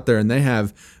someone's out there and they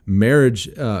have marriage,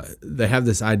 they have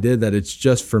this idea that it's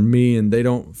just for me and they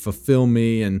don't fulfill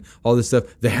me and all this stuff,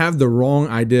 they have the wrong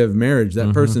idea of marriage.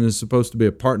 That person is supposed to be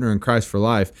a partner in Christ for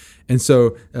life. And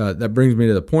so that brings me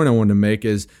to the point I wanted to make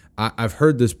is, I've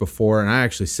heard this before, and I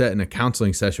actually sat in a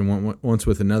counseling session once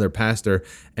with another pastor,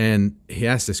 and he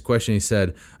asked this question. He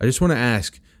said, I just want to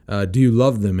ask, do you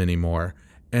love them anymore?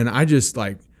 And I just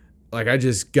I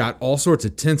just got all sorts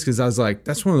of tense, because I was like,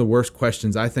 that's one of the worst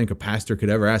questions I think a pastor could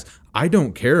ever ask. I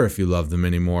don't care if you love them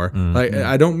anymore. Like,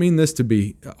 I don't mean this to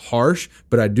be harsh,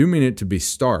 but I do mean it to be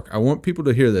stark. I want people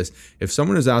to hear this. If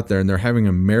someone is out there and they're having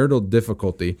a marital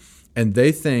difficulty and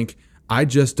they think, I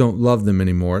just don't love them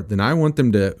anymore, then I want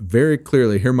them to very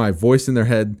clearly hear my voice in their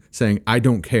head saying, I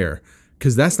don't care,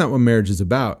 because that's not what marriage is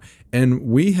about. And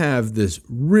we have this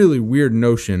really weird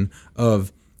notion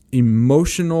of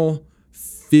emotional,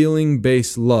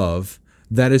 feeling-based love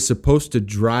that is supposed to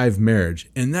drive marriage.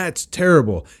 And that's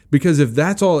terrible, because if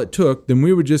that's all it took, then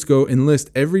we would just go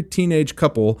enlist every teenage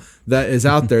couple that is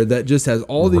out there that just has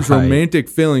all these romantic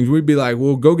feelings. We'd be like,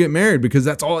 well, go get married, because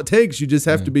that's all it takes. You just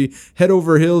have to be head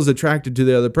over heels attracted to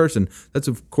the other person. That's,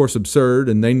 of course, absurd.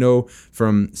 And they know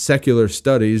from secular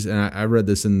studies, and I read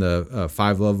this in the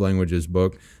 5 Love Languages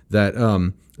book, that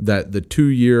that the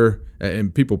 2-year,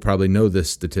 and people probably know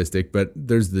this statistic, but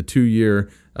there's the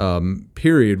 2-year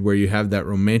period where you have that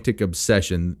romantic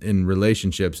obsession in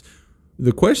relationships.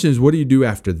 The question is, what do you do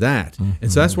after that?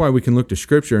 And so that's why we can look to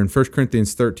Scripture in 1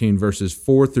 Corinthians 13, verses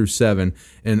 4 through 7,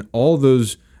 and all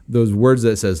those words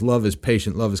that says love is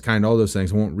patient, love is kind, all those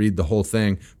things. I won't read the whole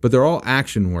thing, but they're all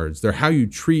action words. They're how you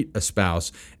treat a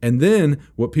spouse. And then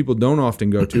what people don't often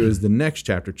go to is the next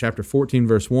chapter, chapter 14,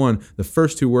 verse 1. The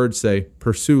first 2 words say,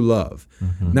 pursue love.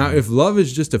 Now, if love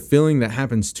is just a feeling that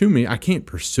happens to me, I can't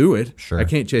pursue it. Sure. I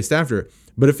can't chase after it.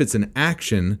 But if it's an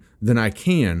action, then I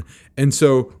can. And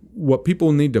so what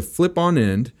people need to flip on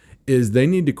end is they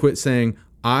need to quit saying,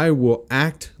 I will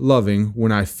act loving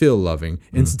when I feel loving.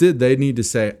 Instead, they need to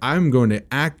say, I'm going to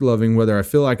act loving whether I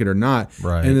feel like it or not.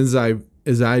 Right. And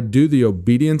as I do the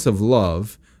obedience of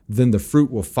love, then the fruit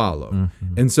will follow.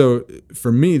 And so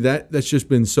for me, that's just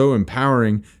been so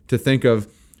empowering to think of,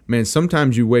 man,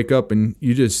 sometimes you wake up and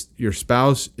your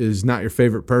spouse is not your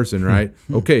favorite person, right?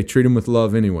 Okay, treat them with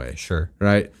love anyway. Sure.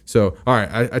 Right? So, all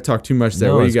right, I talked too much there.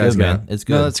 No, What do you it's guys good, got? man. It's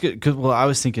good. No, that's good. Because I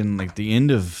was thinking like the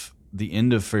end of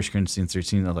 1 Corinthians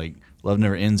 13, like love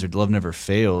never ends or love never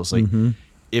fails. Like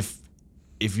if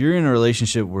you're in a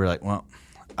relationship where like, well,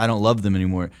 I don't love them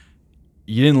anymore,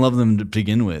 you didn't love them to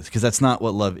begin with, because that's not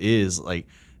what love is. Like,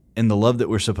 and the love that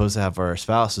we're supposed to have for our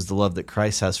spouse is the love that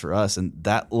Christ has for us, and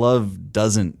that love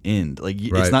doesn't end. Like,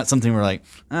 Right. It's not something where like,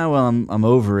 I'm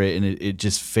over it, and it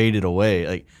just faded away.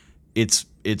 Like, it's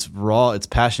raw, it's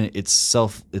passionate, it's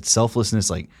selflessness.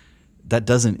 Like, that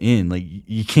doesn't end. Like,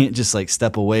 you can't just like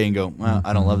step away and go, well,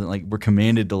 I don't love them. Like, we're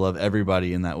commanded to love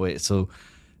everybody in that way. So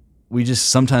we just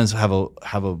sometimes have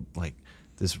a like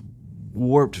this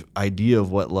warped idea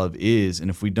of what love is, and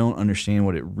if we don't understand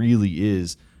what it really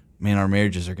is, man, our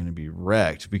marriages are going to be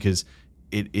wrecked, because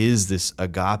it is this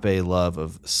agape love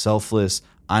of selfless,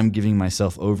 I'm giving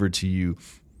myself over to you,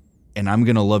 and I'm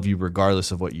going to love you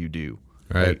regardless of what you do.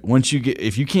 Right. Like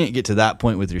if you can't get to that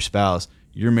point with your spouse,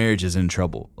 your marriage is in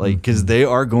trouble. Like, because they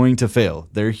are going to fail.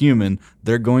 They're human.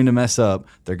 They're going to mess up.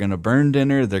 They're going to burn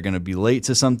dinner. They're going to be late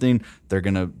to something. They're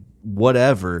going to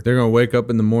whatever. They're going to wake up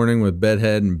in the morning with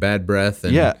bedhead and bad breath.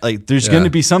 And, Yeah, like there's going to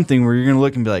be something where you're going to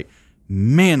look and be like,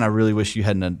 man, I really wish you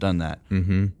hadn't done that.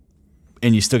 Mm-hmm.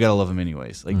 And you still got to love them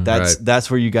anyways. Like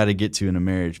that's where you got to get to in a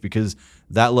marriage, because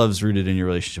that love's rooted in your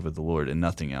relationship with the Lord and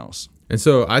nothing else. And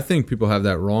so I think people have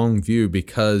that wrong view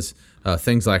because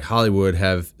things like Hollywood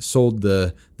have sold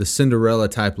the Cinderella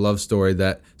type love story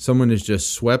that someone is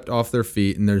just swept off their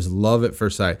feet and there's love at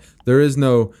first sight. There's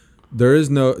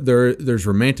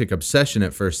romantic obsession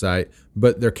at first sight,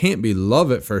 but there can't be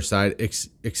love at first sight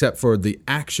except for the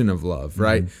action of love,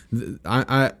 right?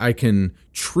 I can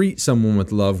treat someone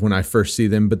with love when I first see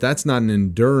them, but that's not an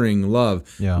enduring love.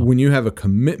 Yeah. When you have a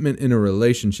commitment in a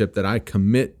relationship that I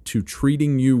commit to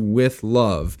treating you with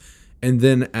love, and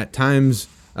then at times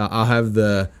I'll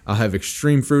have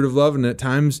extreme fruit of love, and at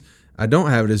times I don't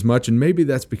have it as much, and maybe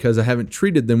that's because I haven't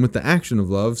treated them with the action of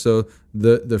love, so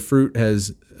the fruit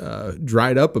has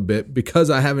dried up a bit because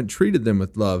I haven't treated them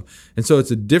with love. And so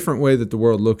it's a different way that the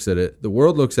world looks at it. The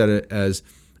world looks at it as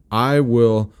I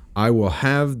will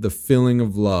have the feeling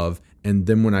of love, and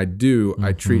then when I do,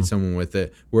 I treat someone with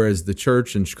it. Whereas the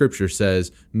church and Scripture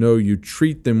says, no, you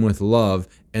treat them with love,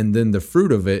 and then the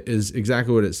fruit of it is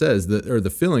exactly what it says. The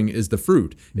feeling is the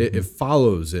fruit. It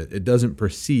follows it. It doesn't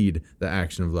precede the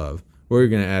action of love. What are you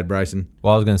going to add, Bryson?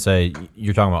 Well, I was going to say,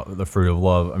 you're talking about the fruit of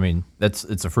love. I mean, it's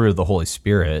the fruit of the Holy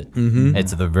Spirit. Mm-hmm.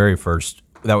 It's the very first,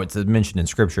 that was mentioned in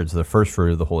Scripture. It's the first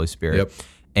fruit of the Holy Spirit. Yep.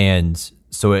 And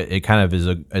so it kind of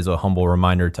is a humble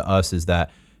reminder to us is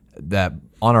that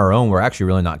on our own, we're actually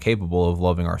really not capable of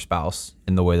loving our spouse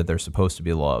in the way that they're supposed to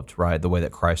be loved, right? The way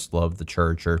that Christ loved the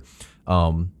church, or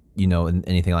and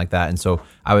anything like that. And so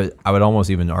I would almost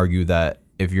even argue that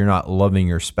if you're not loving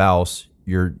your spouse,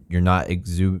 you're not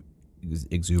exuberating.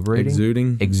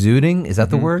 Exuding, is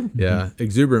that the word? Yeah,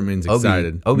 exuberant means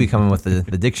excited. Obi coming with the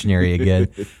dictionary again.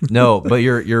 No, but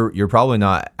you're probably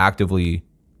not actively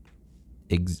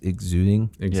exuding.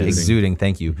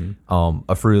 Thank you. Mm-hmm.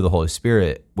 A fruit of the Holy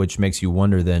Spirit, which makes you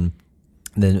wonder then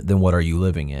what are you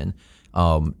living in?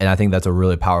 And I think that's a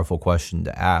really powerful question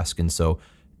to ask. And so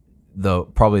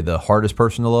probably the hardest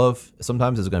person to love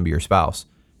sometimes is going to be your spouse.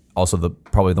 Also,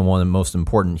 probably the one of the most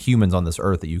important humans on this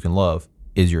earth that you can love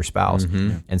is your spouse.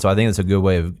 Mm-hmm. And so I think it's a good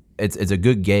way of, it's a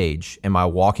good gauge. Am I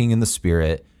walking in the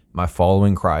Spirit? Am I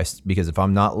following Christ? Because if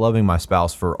I'm not loving my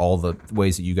spouse for all the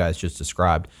ways that you guys just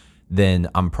described, then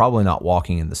I'm probably not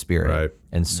walking in the Spirit. Right.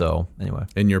 And so, anyway.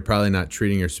 And you're probably not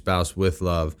treating your spouse with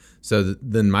love. So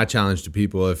then my challenge to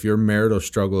people, if your marital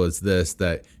struggle is this,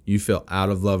 that you feel out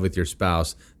of love with your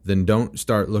spouse, then don't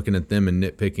start looking at them and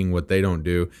nitpicking what they don't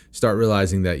do. Start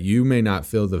realizing that you may not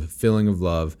feel the feeling of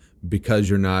love because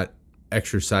you're not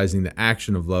exercising the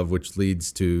action of love, which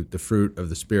leads to the fruit of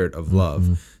the Spirit of love.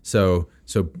 Mm-hmm.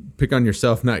 So pick on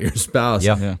yourself, not your spouse,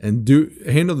 and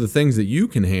handle the things that you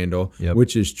can handle,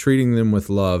 which is treating them with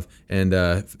love. And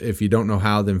if you don't know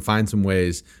how, then find some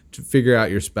ways to figure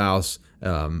out your spouse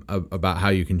about how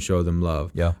you can show them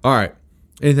love. Yeah. All right.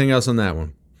 Anything else on that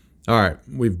one? All right,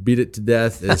 we've beat it to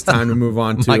death. It's time to move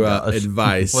on to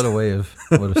advice. What a way of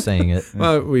saying it.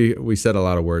 Well, we said a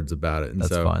lot of words about it, and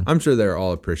that's so fine. I'm sure they're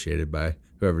all appreciated by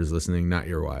whoever's listening. Not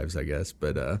your wives, I guess,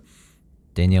 but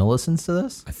Danielle listens to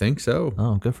this? I think so.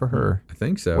 Oh, good for her. I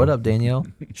think so. What up, Danielle?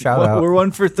 Shout out. We're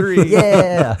 1 for 3.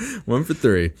 Yeah. 1 for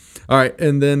 3. All right,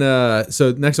 and then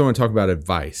so next I want to talk about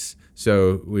advice.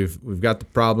 So we've got the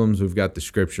problems, we've got the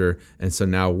Scripture, and so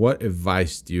now what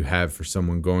advice do you have for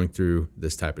someone going through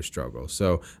this type of struggle?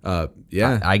 So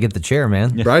I get the chair,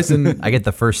 man. Bryson, I get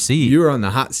the first seat. You were on the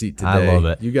hot seat today. I love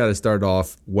it. You got to start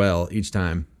off well each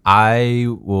time. I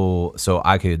will. So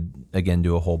I could again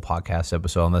do a whole podcast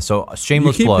episode on this. So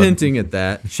shameless you keep plug. Hinting at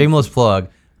that. Shameless plug.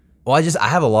 Well, I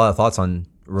have a lot of thoughts on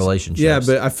relationships. Yeah,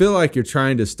 but I feel like you're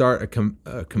trying to start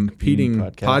a competing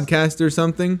podcast or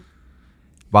something.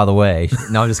 By the way,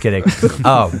 no, I'm just kidding.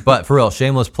 But for real,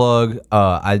 shameless plug.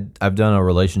 I've done a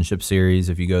relationship series.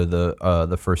 If you go to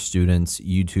the First Students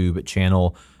YouTube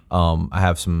channel, I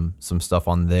have some stuff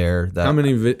on there. That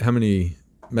how many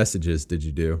messages did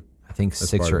you do? I think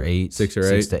 6 or 8. 6 or 8.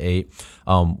 6 to 8.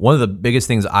 One of the biggest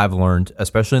things I've learned,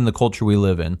 especially in the culture we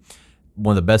live in,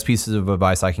 one of the best pieces of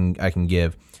advice I can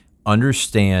give: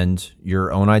 understand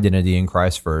your own identity in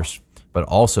Christ first. But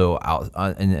also,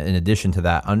 in addition to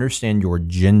that, understand your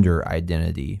gender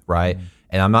identity, right? Mm-hmm.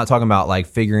 And I'm not talking about like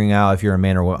figuring out if you're a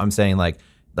man or woman. I'm saying like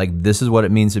like this is what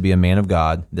it means to be a man of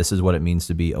God. This is what it means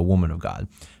to be a woman of God.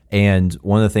 And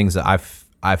one of the things that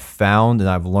I've found and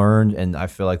I've learned, and I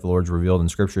feel like the Lord's revealed in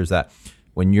Scripture, is that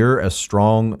when you're a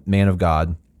strong man of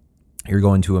God, you're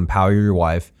going to empower your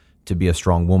wife to be a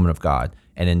strong woman of God,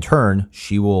 and in turn,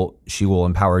 she will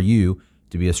empower you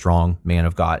to be a strong man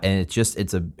of God. And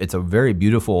it's a very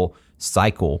beautiful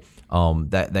cycle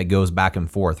that goes back and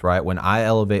forth, right? When I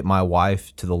elevate my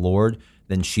wife to the Lord,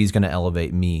 then she's going to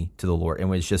elevate me to the Lord,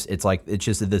 and it's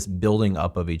just this building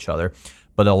up of each other.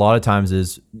 But a lot of times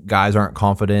is guys aren't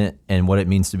confident in what it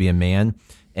means to be a man.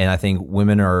 And I think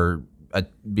women are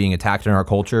being attacked in our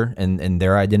culture and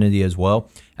their identity as well.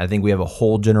 And I think we have a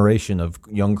whole generation of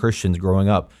young Christians growing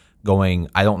up going,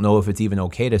 I don't know if it's even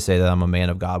okay to say that I'm a man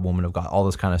of God, woman of God, all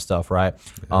this kind of stuff, right?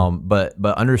 Yeah. But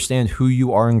understand who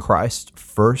you are in Christ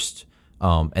first,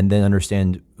 and then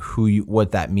understand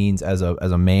what that means as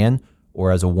a man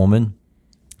or as a woman,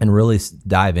 and really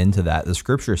dive into that. The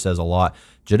Scripture says a lot.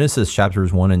 Genesis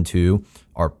chapters 1 and 2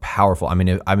 are powerful. I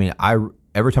mean,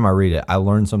 every time I read it, I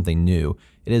learn something new.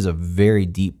 It is a very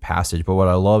deep passage, but what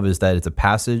I love is that it's a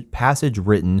passage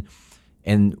written,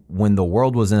 and when the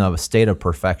world was in a state of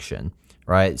perfection,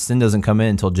 right? Sin doesn't come in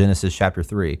until Genesis chapter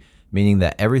 3, meaning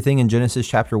that everything in Genesis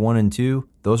chapter 1 and 2,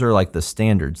 those are like the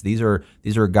standards. These are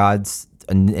God's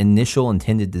initial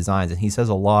intended designs, and He says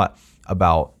a lot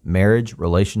about marriage,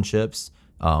 relationships,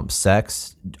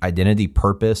 sex, identity,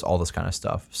 purpose, all this kind of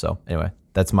stuff. So anyway,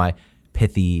 that's my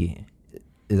pithy,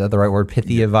 is that the right word?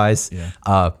 Pithy advice.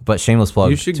 Yeah. But shameless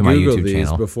plug to my YouTube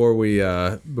channel. before we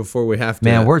have to.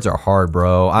 Man, words are hard,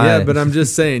 bro. But I'm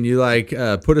just saying, you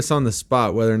put us on the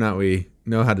spot whether or not we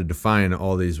know how to define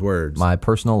all these words. My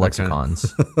personal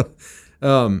lexicons.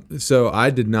 So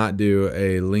I did not do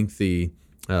a lengthy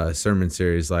sermon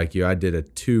series like you. I did a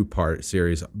 2-part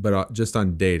series, but just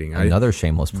on dating. Another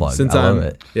shameless plug. I love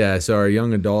it. Yeah. So our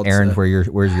young adults. Aaron,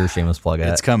 where's your shameless plug at?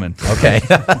 It's coming. Okay.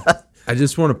 I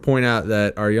just want to point out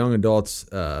that our young adults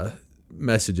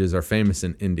messages are famous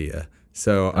in India.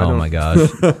 So oh my gosh,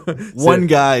 one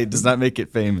guy does not make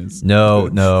it famous. No.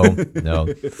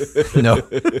 Let's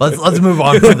move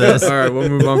on from this. All right, we'll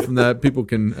move on from that. People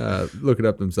can look it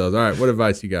up themselves. All right, what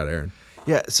advice you got, Aaron?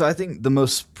 Yeah, so I think the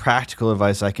most practical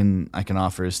advice I can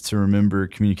offer is to remember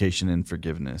communication and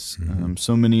forgiveness. Mm-hmm.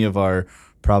 So many of our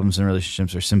problems in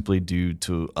relationships are simply due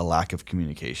to a lack of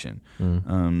communication.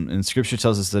 And Scripture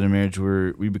tells us that in marriage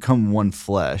we become one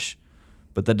flesh,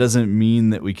 but that doesn't mean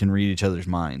that we can read each other's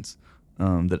minds.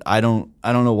 That I don't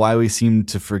know why we seem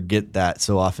to forget that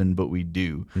so often, but we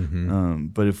do. Mm-hmm.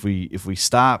 But if we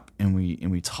stop and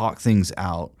we talk things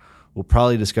out, we'll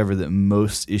probably discover that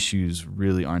most issues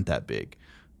really aren't that big.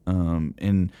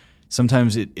 And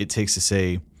sometimes it takes to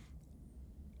say,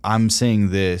 I'm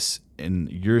saying this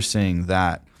and you're saying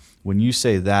that. When you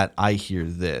say that, I hear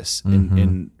this. Mm-hmm.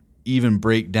 And even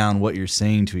break down what you're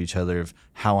saying to each other of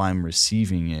how I'm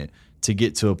receiving it to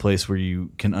get to a place where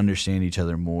you can understand each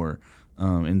other more.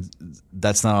 And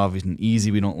that's not often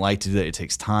easy. We don't like to do that. It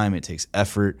takes time. It takes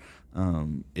effort.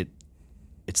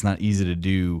 It's not easy to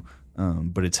do.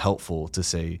 But it's helpful to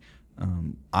say,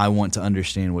 I want to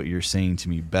understand what you're saying to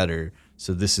me better.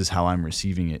 So this is how I'm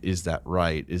receiving it. Is that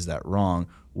right? Is that wrong?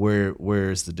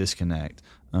 Where is the disconnect?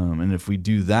 And if we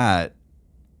do that,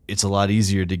 it's a lot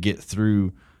easier to get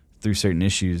through certain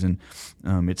issues. And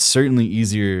it's certainly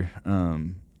easier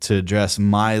to address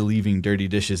my leaving dirty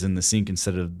dishes in the sink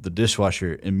instead of the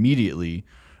dishwasher immediately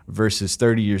versus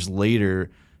 30 years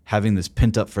later having this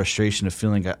pent up frustration of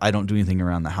feeling I don't do anything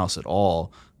around the house at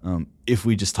all. If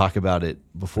we just talk about it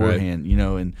beforehand,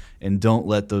 right. And don't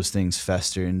let those things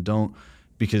fester, and don't,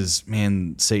 because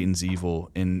man, Satan's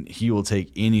evil and he will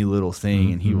take any little thing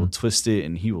mm-hmm. and he will twist it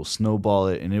and he will snowball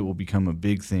it and it will become a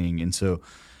big thing. And so,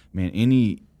 man,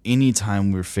 any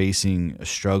time we're facing a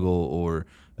struggle or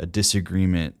a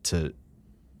disagreement, to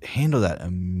handle that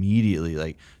immediately.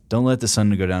 Like, don't let the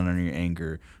sun go down on your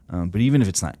anger. But even if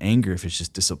it's not anger, if it's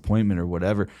just disappointment or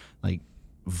whatever, like,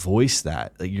 voice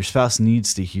that. Like, your spouse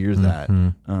needs to hear that.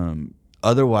 Mm-hmm.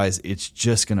 Otherwise, it's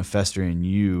just going to fester in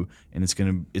you, and it's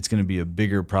going to be a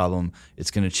bigger problem.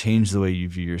 It's going to change the way you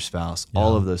view your spouse. Yeah.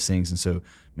 All of those things. And so,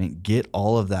 man, get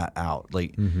all of that out.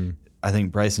 Like, mm-hmm. I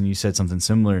think Bryson, you said something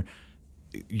similar.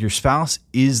 Your spouse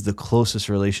is the closest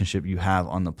relationship you have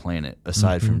on the planet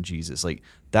aside mm-hmm. from Jesus. Like,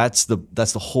 that's the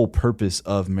whole purpose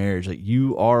of marriage. Like,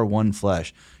 you are one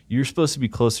flesh. You're supposed to be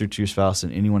closer to your spouse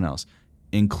than anyone else,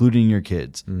 including your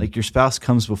kids. Mm-hmm. Like, your spouse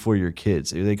comes before your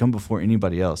kids. They come before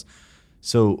anybody else.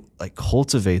 So, like,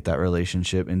 cultivate that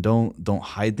relationship, and don't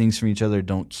hide things from each other.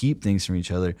 Don't keep things from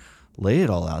each other. Lay it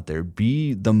all out there.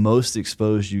 Be the most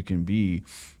exposed you can be.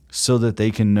 so that they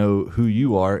can know who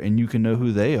you are and you can know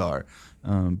who they are.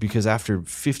 Because after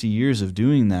 50 years of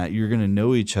doing that, you're going to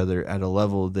know each other at a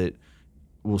level that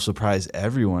will surprise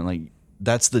everyone. Like,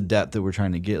 that's the depth that we're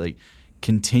trying to get. Like,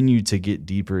 continue to get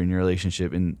deeper in your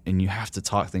relationship, and you have to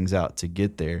talk things out to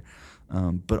get there.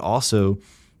 But also,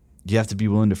 you have to be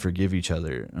willing to forgive each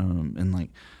other. And like,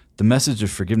 the message of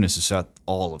forgiveness is throughout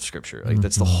all of Scripture. Like,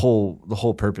 that's the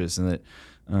whole purpose. And that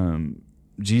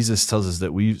Jesus tells us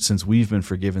that since we've been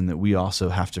forgiven, that we also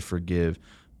have to forgive.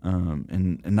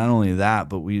 And not only that,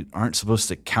 but we aren't supposed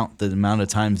to count the amount of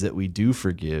times that we do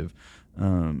forgive.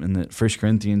 And that 1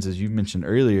 Corinthians, as you mentioned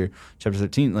earlier, chapter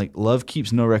 13, like, love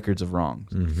keeps no records of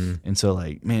wrongs. And so,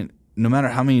 like, man, no matter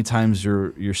how many times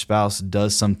your spouse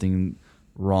does something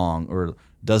wrong or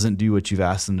doesn't do what you've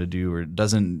asked them to do or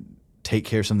doesn't take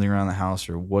care of something around the house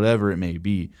or whatever it may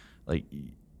be, like,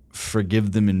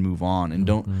 forgive them and move on. And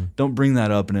don't bring that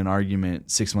up in an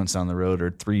argument 6 months down the road or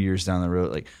 3 years down the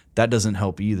road. Like, that doesn't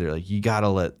help either. Like, you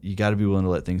gotta be willing to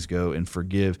let things go and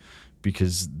forgive,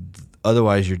 because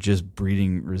otherwise you're just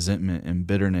breeding resentment and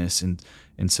bitterness.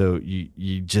 And so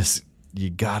you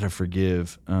gotta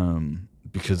forgive,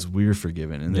 because we're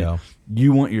forgiven. And then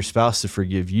you want your spouse to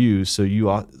forgive you. So you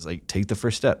like, take the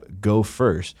first step, go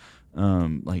first.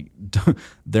 Like,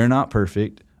 they're not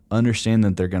perfect. Understand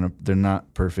that they're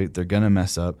not perfect. They're gonna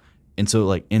mess up, and so,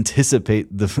 like, anticipate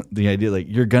the idea, like,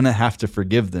 you're gonna have to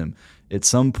forgive them at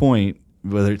some point,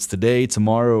 whether it's today,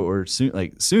 tomorrow, or soon.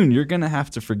 Like, soon, you're gonna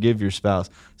have to forgive your spouse.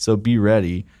 So be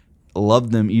ready,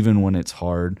 love them even when it's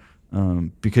hard,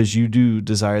 because you do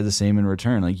desire the same in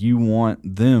return. Like, you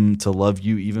want them to love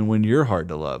you even when you're hard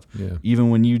to love, even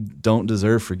when you don't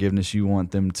deserve forgiveness. You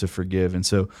want them to forgive, and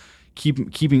so,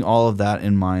 keeping all of that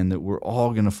in mind, that we're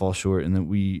all going to fall short, and that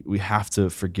we have to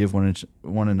forgive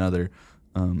one another,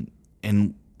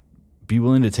 and be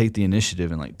willing to take the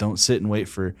initiative, and, like, don't sit and wait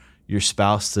for your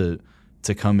spouse to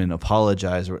come and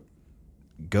apologize, or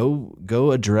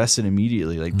go address it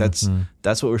immediately. Like, that's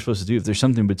what we're supposed to do. If there's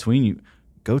something between you,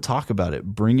 go talk about it,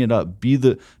 bring it up, be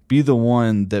the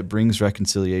one that brings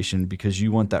reconciliation, because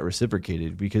you want that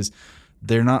reciprocated, because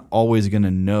they're not always going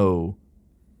to know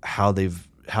how they've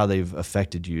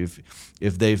affected you.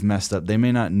 If they've messed up, they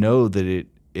may not know that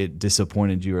it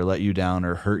disappointed you or let you down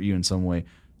or hurt you in some way.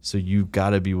 So you've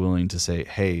got to be willing to say,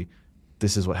 hey,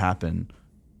 this is what happened,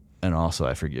 and also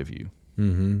I forgive you.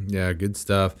 Yeah, good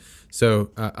stuff. So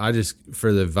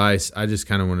for the advice, I just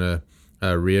kind of want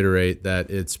to reiterate that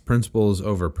it's principles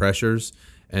over pressures.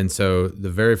 And so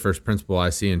the very first principle I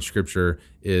see in Scripture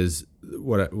is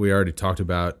what we already talked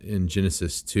about in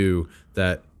Genesis 2,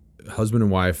 that husband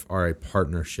and wife are a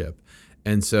partnership.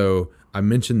 And so I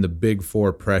mentioned the big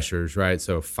four pressures, right?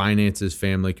 So finances,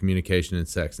 family, communication, and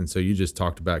sex. And so you just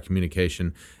talked about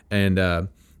communication. And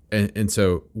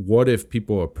so what if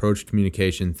people approach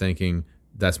communication thinking,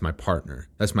 that's my partner,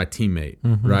 that's my teammate,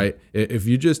 right? If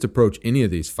you just approach any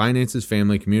of these, finances,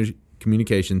 family,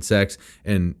 communication, sex,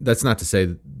 and that's not to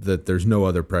say that there's no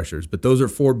other pressures, but those are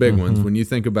four big ones. When you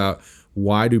think about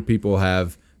why do people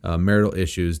have marital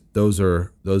issues, those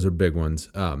are big ones.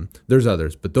 There's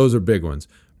others, but those are big ones.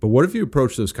 But what if you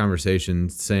approach those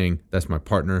conversations saying, that's my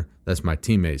partner, that's my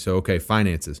teammate? So, okay,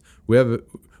 finances. We have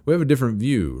a different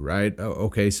view, right?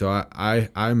 Okay, so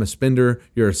I'm a spender,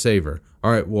 you're a saver.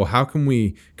 All right, well, how can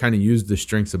we kind of use the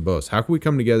strengths of both? How can we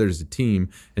come together as a team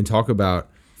and talk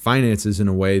about finances in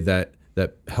a way that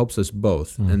helps us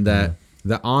both and that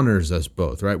honors us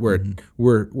both, right?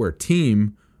 We're a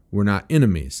team. We're not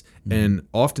enemies. And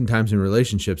oftentimes in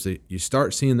relationships, you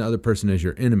start seeing the other person as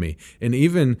your enemy. And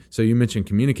even, so you mentioned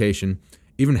communication,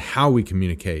 even how we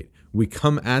communicate, we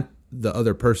come at the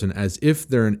other person as if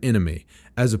they're an enemy,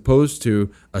 as opposed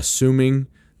to assuming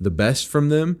the best from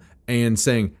them and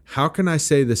saying, how can I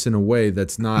say this in a way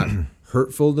that's not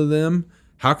hurtful to them?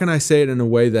 How can I say it in a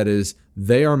way that is,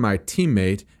 they are my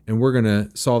teammate and we're going to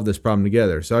solve this problem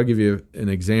together? So I'll give you an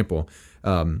example.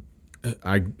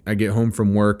 I get home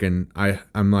from work and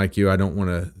I'm like you, I don't want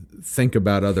to think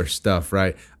about other stuff,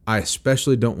 right? I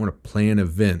especially don't want to plan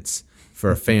events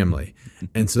for a family.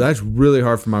 And so that's really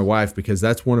hard for my wife, because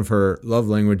that's one of her love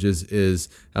languages is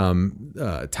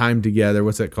time together.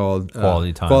 What's that called?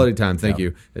 Quality time. Quality time. Thank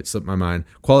you. It slipped my mind.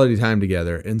 Quality time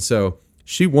together. And so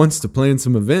she wants to plan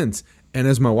some events. And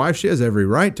as my wife, she has every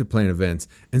right to plan events.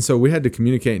 And so we had to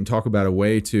communicate and talk about a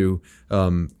way to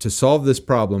solve this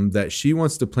problem that she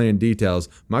wants to plan details.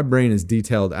 My brain is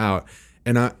detailed out.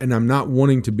 And I'm not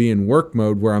wanting to be in work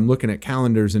mode where I'm looking at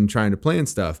calendars and trying to plan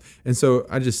stuff. And so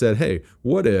I just said, hey,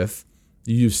 what if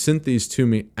you've sent these to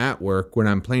me at work when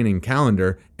I'm planning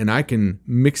calendar, and I can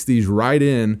mix these right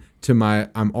in to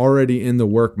I'm already in the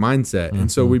work mindset.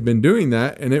 And so we've been doing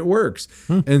that, and it works.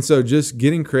 And so just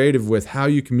getting creative with how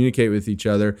you communicate with each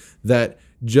other, that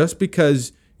just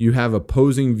because you have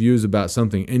opposing views about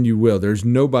something, and you will, there's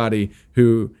nobody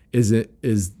who is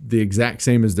the exact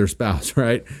same as their spouse,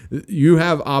 right? You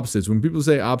have opposites. When people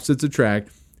say opposites attract,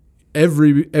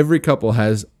 every couple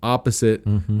has opposite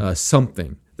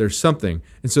something. There's something.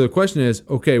 And so the question is,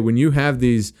 okay, when you have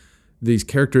these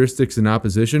characteristics in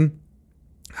opposition,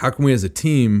 how can we as a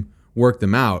team work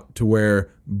them out to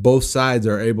where both sides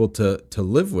are able to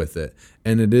live with it?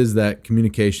 And it is that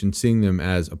communication, seeing them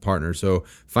as a partner. So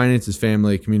finances,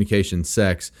 family, communication,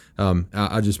 sex.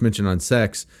 I'll just mention on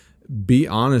sex, be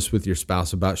honest with your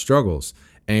spouse about struggles.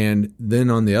 And then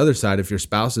on the other side, if your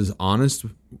spouse is honest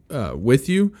with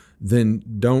you, then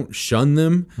don't shun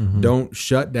them. Don't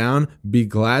shut down. Be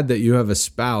glad that you have a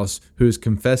spouse who is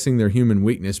confessing their human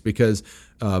weakness, because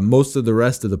most of the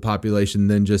rest of the population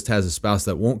then just has a spouse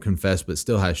that won't confess but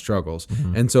still has struggles.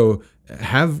 And so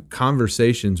have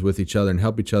conversations with each other and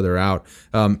help each other out.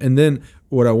 And then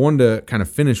what I wanted to kind of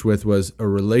finish with was a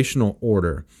relational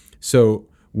order. So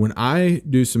when I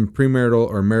do some premarital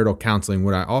or marital counseling,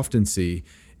 what I often see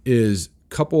is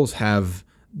couples have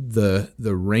the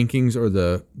rankings or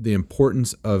the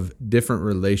importance of different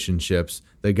relationships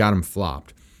that got them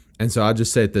flopped. And so I'll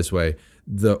just say it this way.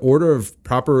 The order of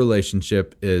proper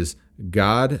relationship is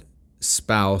God,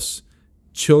 spouse,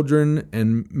 children,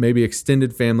 and maybe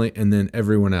extended family, and then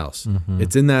everyone else.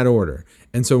 It's in that order.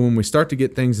 And so when we start to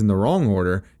get things in the wrong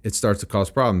order, it starts to cause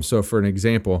problems. So for an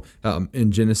example,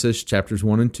 in Genesis chapters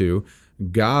 1 and 2,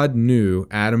 God knew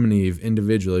Adam and Eve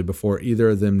individually before either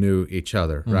of them knew each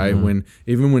other, right?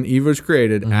 Even when Eve was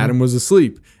created, Adam was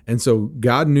asleep. And so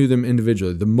God knew them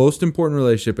individually. The most important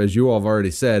relationship, as you all have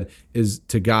already said, is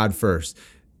to God first.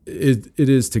 It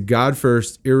is to God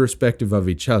first, irrespective of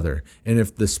each other. And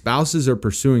if the spouses are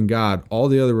pursuing God, all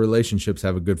the other relationships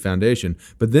have a good foundation.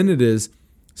 But then it is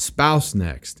spouse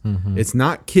next. It's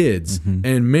not kids.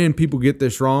 And man, people get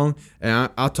this wrong. And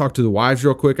I'll talk to the wives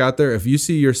real quick out there. If you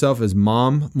see yourself as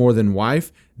mom more than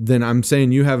wife, then I'm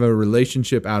saying you have a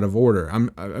relationship out of order.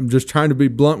 I'm just trying to be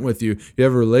blunt with you. You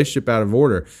have a relationship out of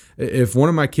order. If one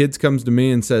of my kids comes to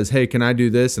me and says, "Hey, can I do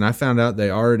this?" and I found out they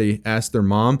already asked their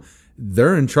mom,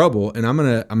 they're in trouble, and I'm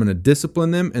gonna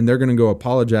discipline them, and they're gonna go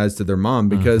apologize to their mom,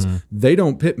 because they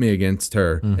don't pit me against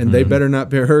her, and they better not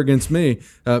pit her against me,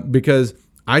 because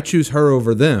I choose her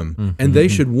over them, and they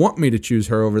should want me to choose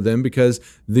her over them, because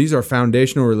these are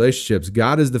foundational relationships.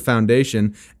 God is the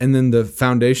foundation, and then the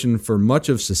foundation for much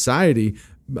of society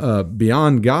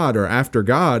beyond God or after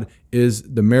God is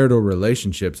the marital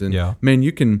relationships. And man,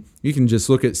 you can just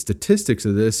look at statistics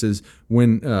of this. Is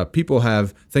when people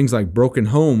have things like broken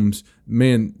homes,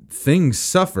 man, things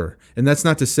suffer. And that's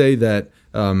not to say that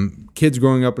kids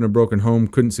growing up in a broken home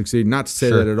couldn't succeed. Not to say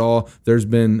that at all. There's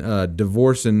been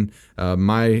divorce in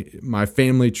my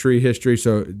family tree history.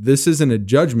 So this isn't a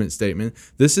judgment statement.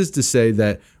 This is to say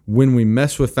that when we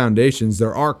mess with foundations,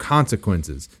 there are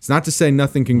consequences. It's not to say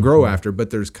nothing can grow after,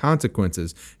 but there's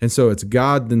consequences. And so it's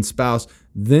God, then spouse,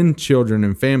 then children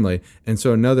and family. And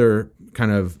so another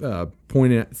kind of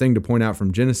thing to point out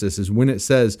from Genesis is when it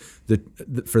says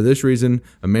that for this reason,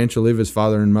 a man shall leave his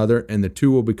father and mother, and the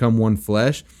two will become one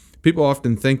flesh. People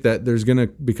often think that there's going to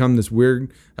become this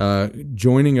weird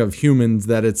joining of humans,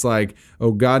 that it's like,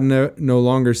 oh, God no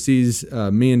longer sees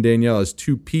me and Danielle as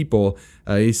two people.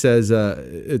 He says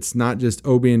it's not just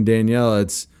Obi and Danielle,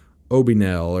 it's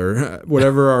Obinel or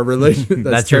whatever our relation.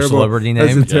 That's your celebrity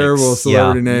name? That's a terrible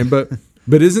celebrity name.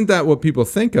 But isn't that what people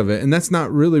think of it? And that's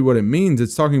not really what it means.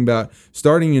 It's talking about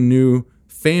starting a new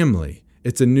family.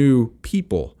 It's a new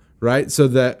people, right? So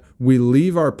that we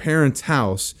leave our parents'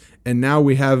 house, and now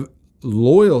we have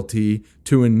loyalty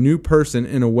to a new person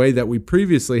in a way that we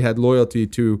previously had loyalty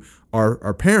to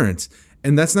our parents.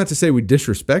 And that's not to say we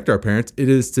disrespect our parents. It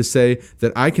is to say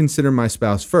that I consider my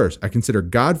spouse first. I consider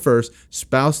God first,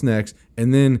 spouse next,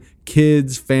 and then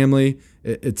kids, family,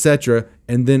 etc.,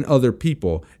 and then other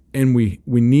people. And we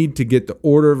need to get the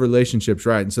order of relationships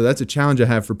right. And so that's a challenge I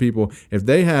have for people. If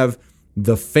they have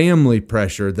the family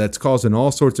pressure that's causing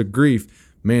all sorts of grief,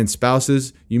 man,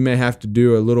 spouses, you may have to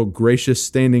do a little gracious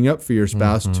standing up for your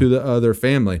spouse to the other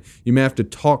family. You may have to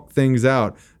talk things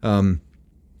out.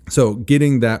 So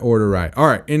getting that order right. All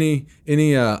right.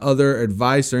 Any other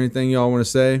advice or anything y'all want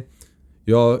to say?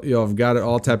 Y'all have got it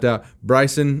all tapped out.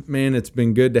 Bryson, man, it's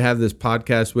been good to have this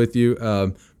podcast with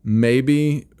you.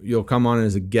 Maybe you'll come on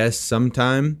as a guest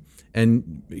sometime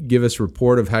and give us a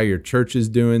report of how your church is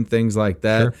doing, things like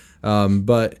that. Sure.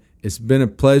 But it's been a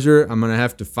pleasure. I'm going to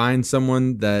have to find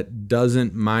someone that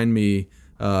doesn't mind me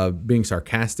being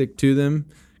sarcastic to them,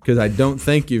 because I don't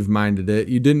think you've minded it.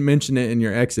 You didn't mention it in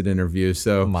your exit interview.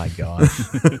 So Oh my gosh.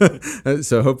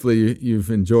 so hopefully you've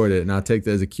enjoyed it, and I'll take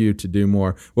that as a cue to do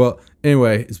more. Well,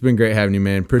 anyway, it's been great having you,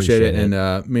 man. Appreciate it.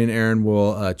 And me and Aaron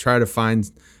will try to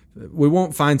we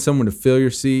won't find someone to fill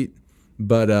your seat,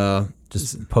 but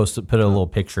Just put a little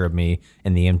picture of me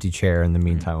in the empty chair in the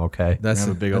meantime, okay? I have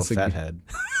a big old fat head.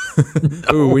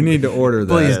 Ooh, we need to order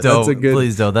that. Please don't. That's a good.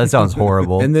 Please don't. That sounds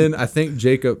horrible. And then I think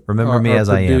Jacob, Remember our, me our as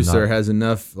I am, producer, not- has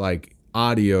enough like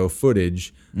audio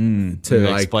footage to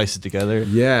like splice it together.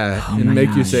 yeah, and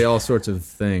make you say all sorts of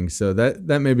things. So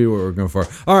that may be what we're going for.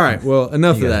 All right, well,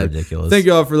 enough of You guys that. are ridiculous. Thank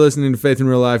you all for listening to Faith in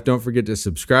Real Life. Don't forget to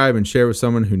subscribe and share with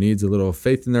someone who needs a little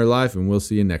faith in their life, and we'll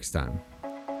see you next time.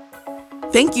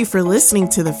 Thank you for listening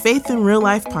to the Faith in Real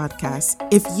Life podcast.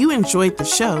 If you enjoyed the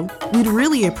show, we'd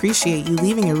really appreciate you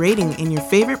leaving a rating in your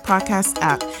favorite podcast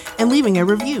app and leaving a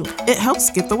review. It helps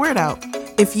get the word out.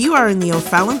 If you are in the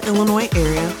O'Fallon, Illinois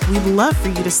area, we'd love for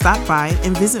you to stop by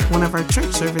and visit one of our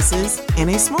church services in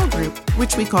a small group,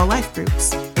 which we call life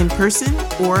groups, in person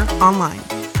or online.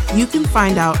 You can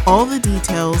find out all the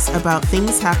details about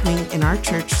things happening in our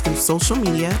church through social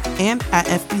media and at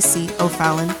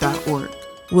fbcofallon.org.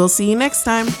 We'll see you next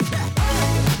time.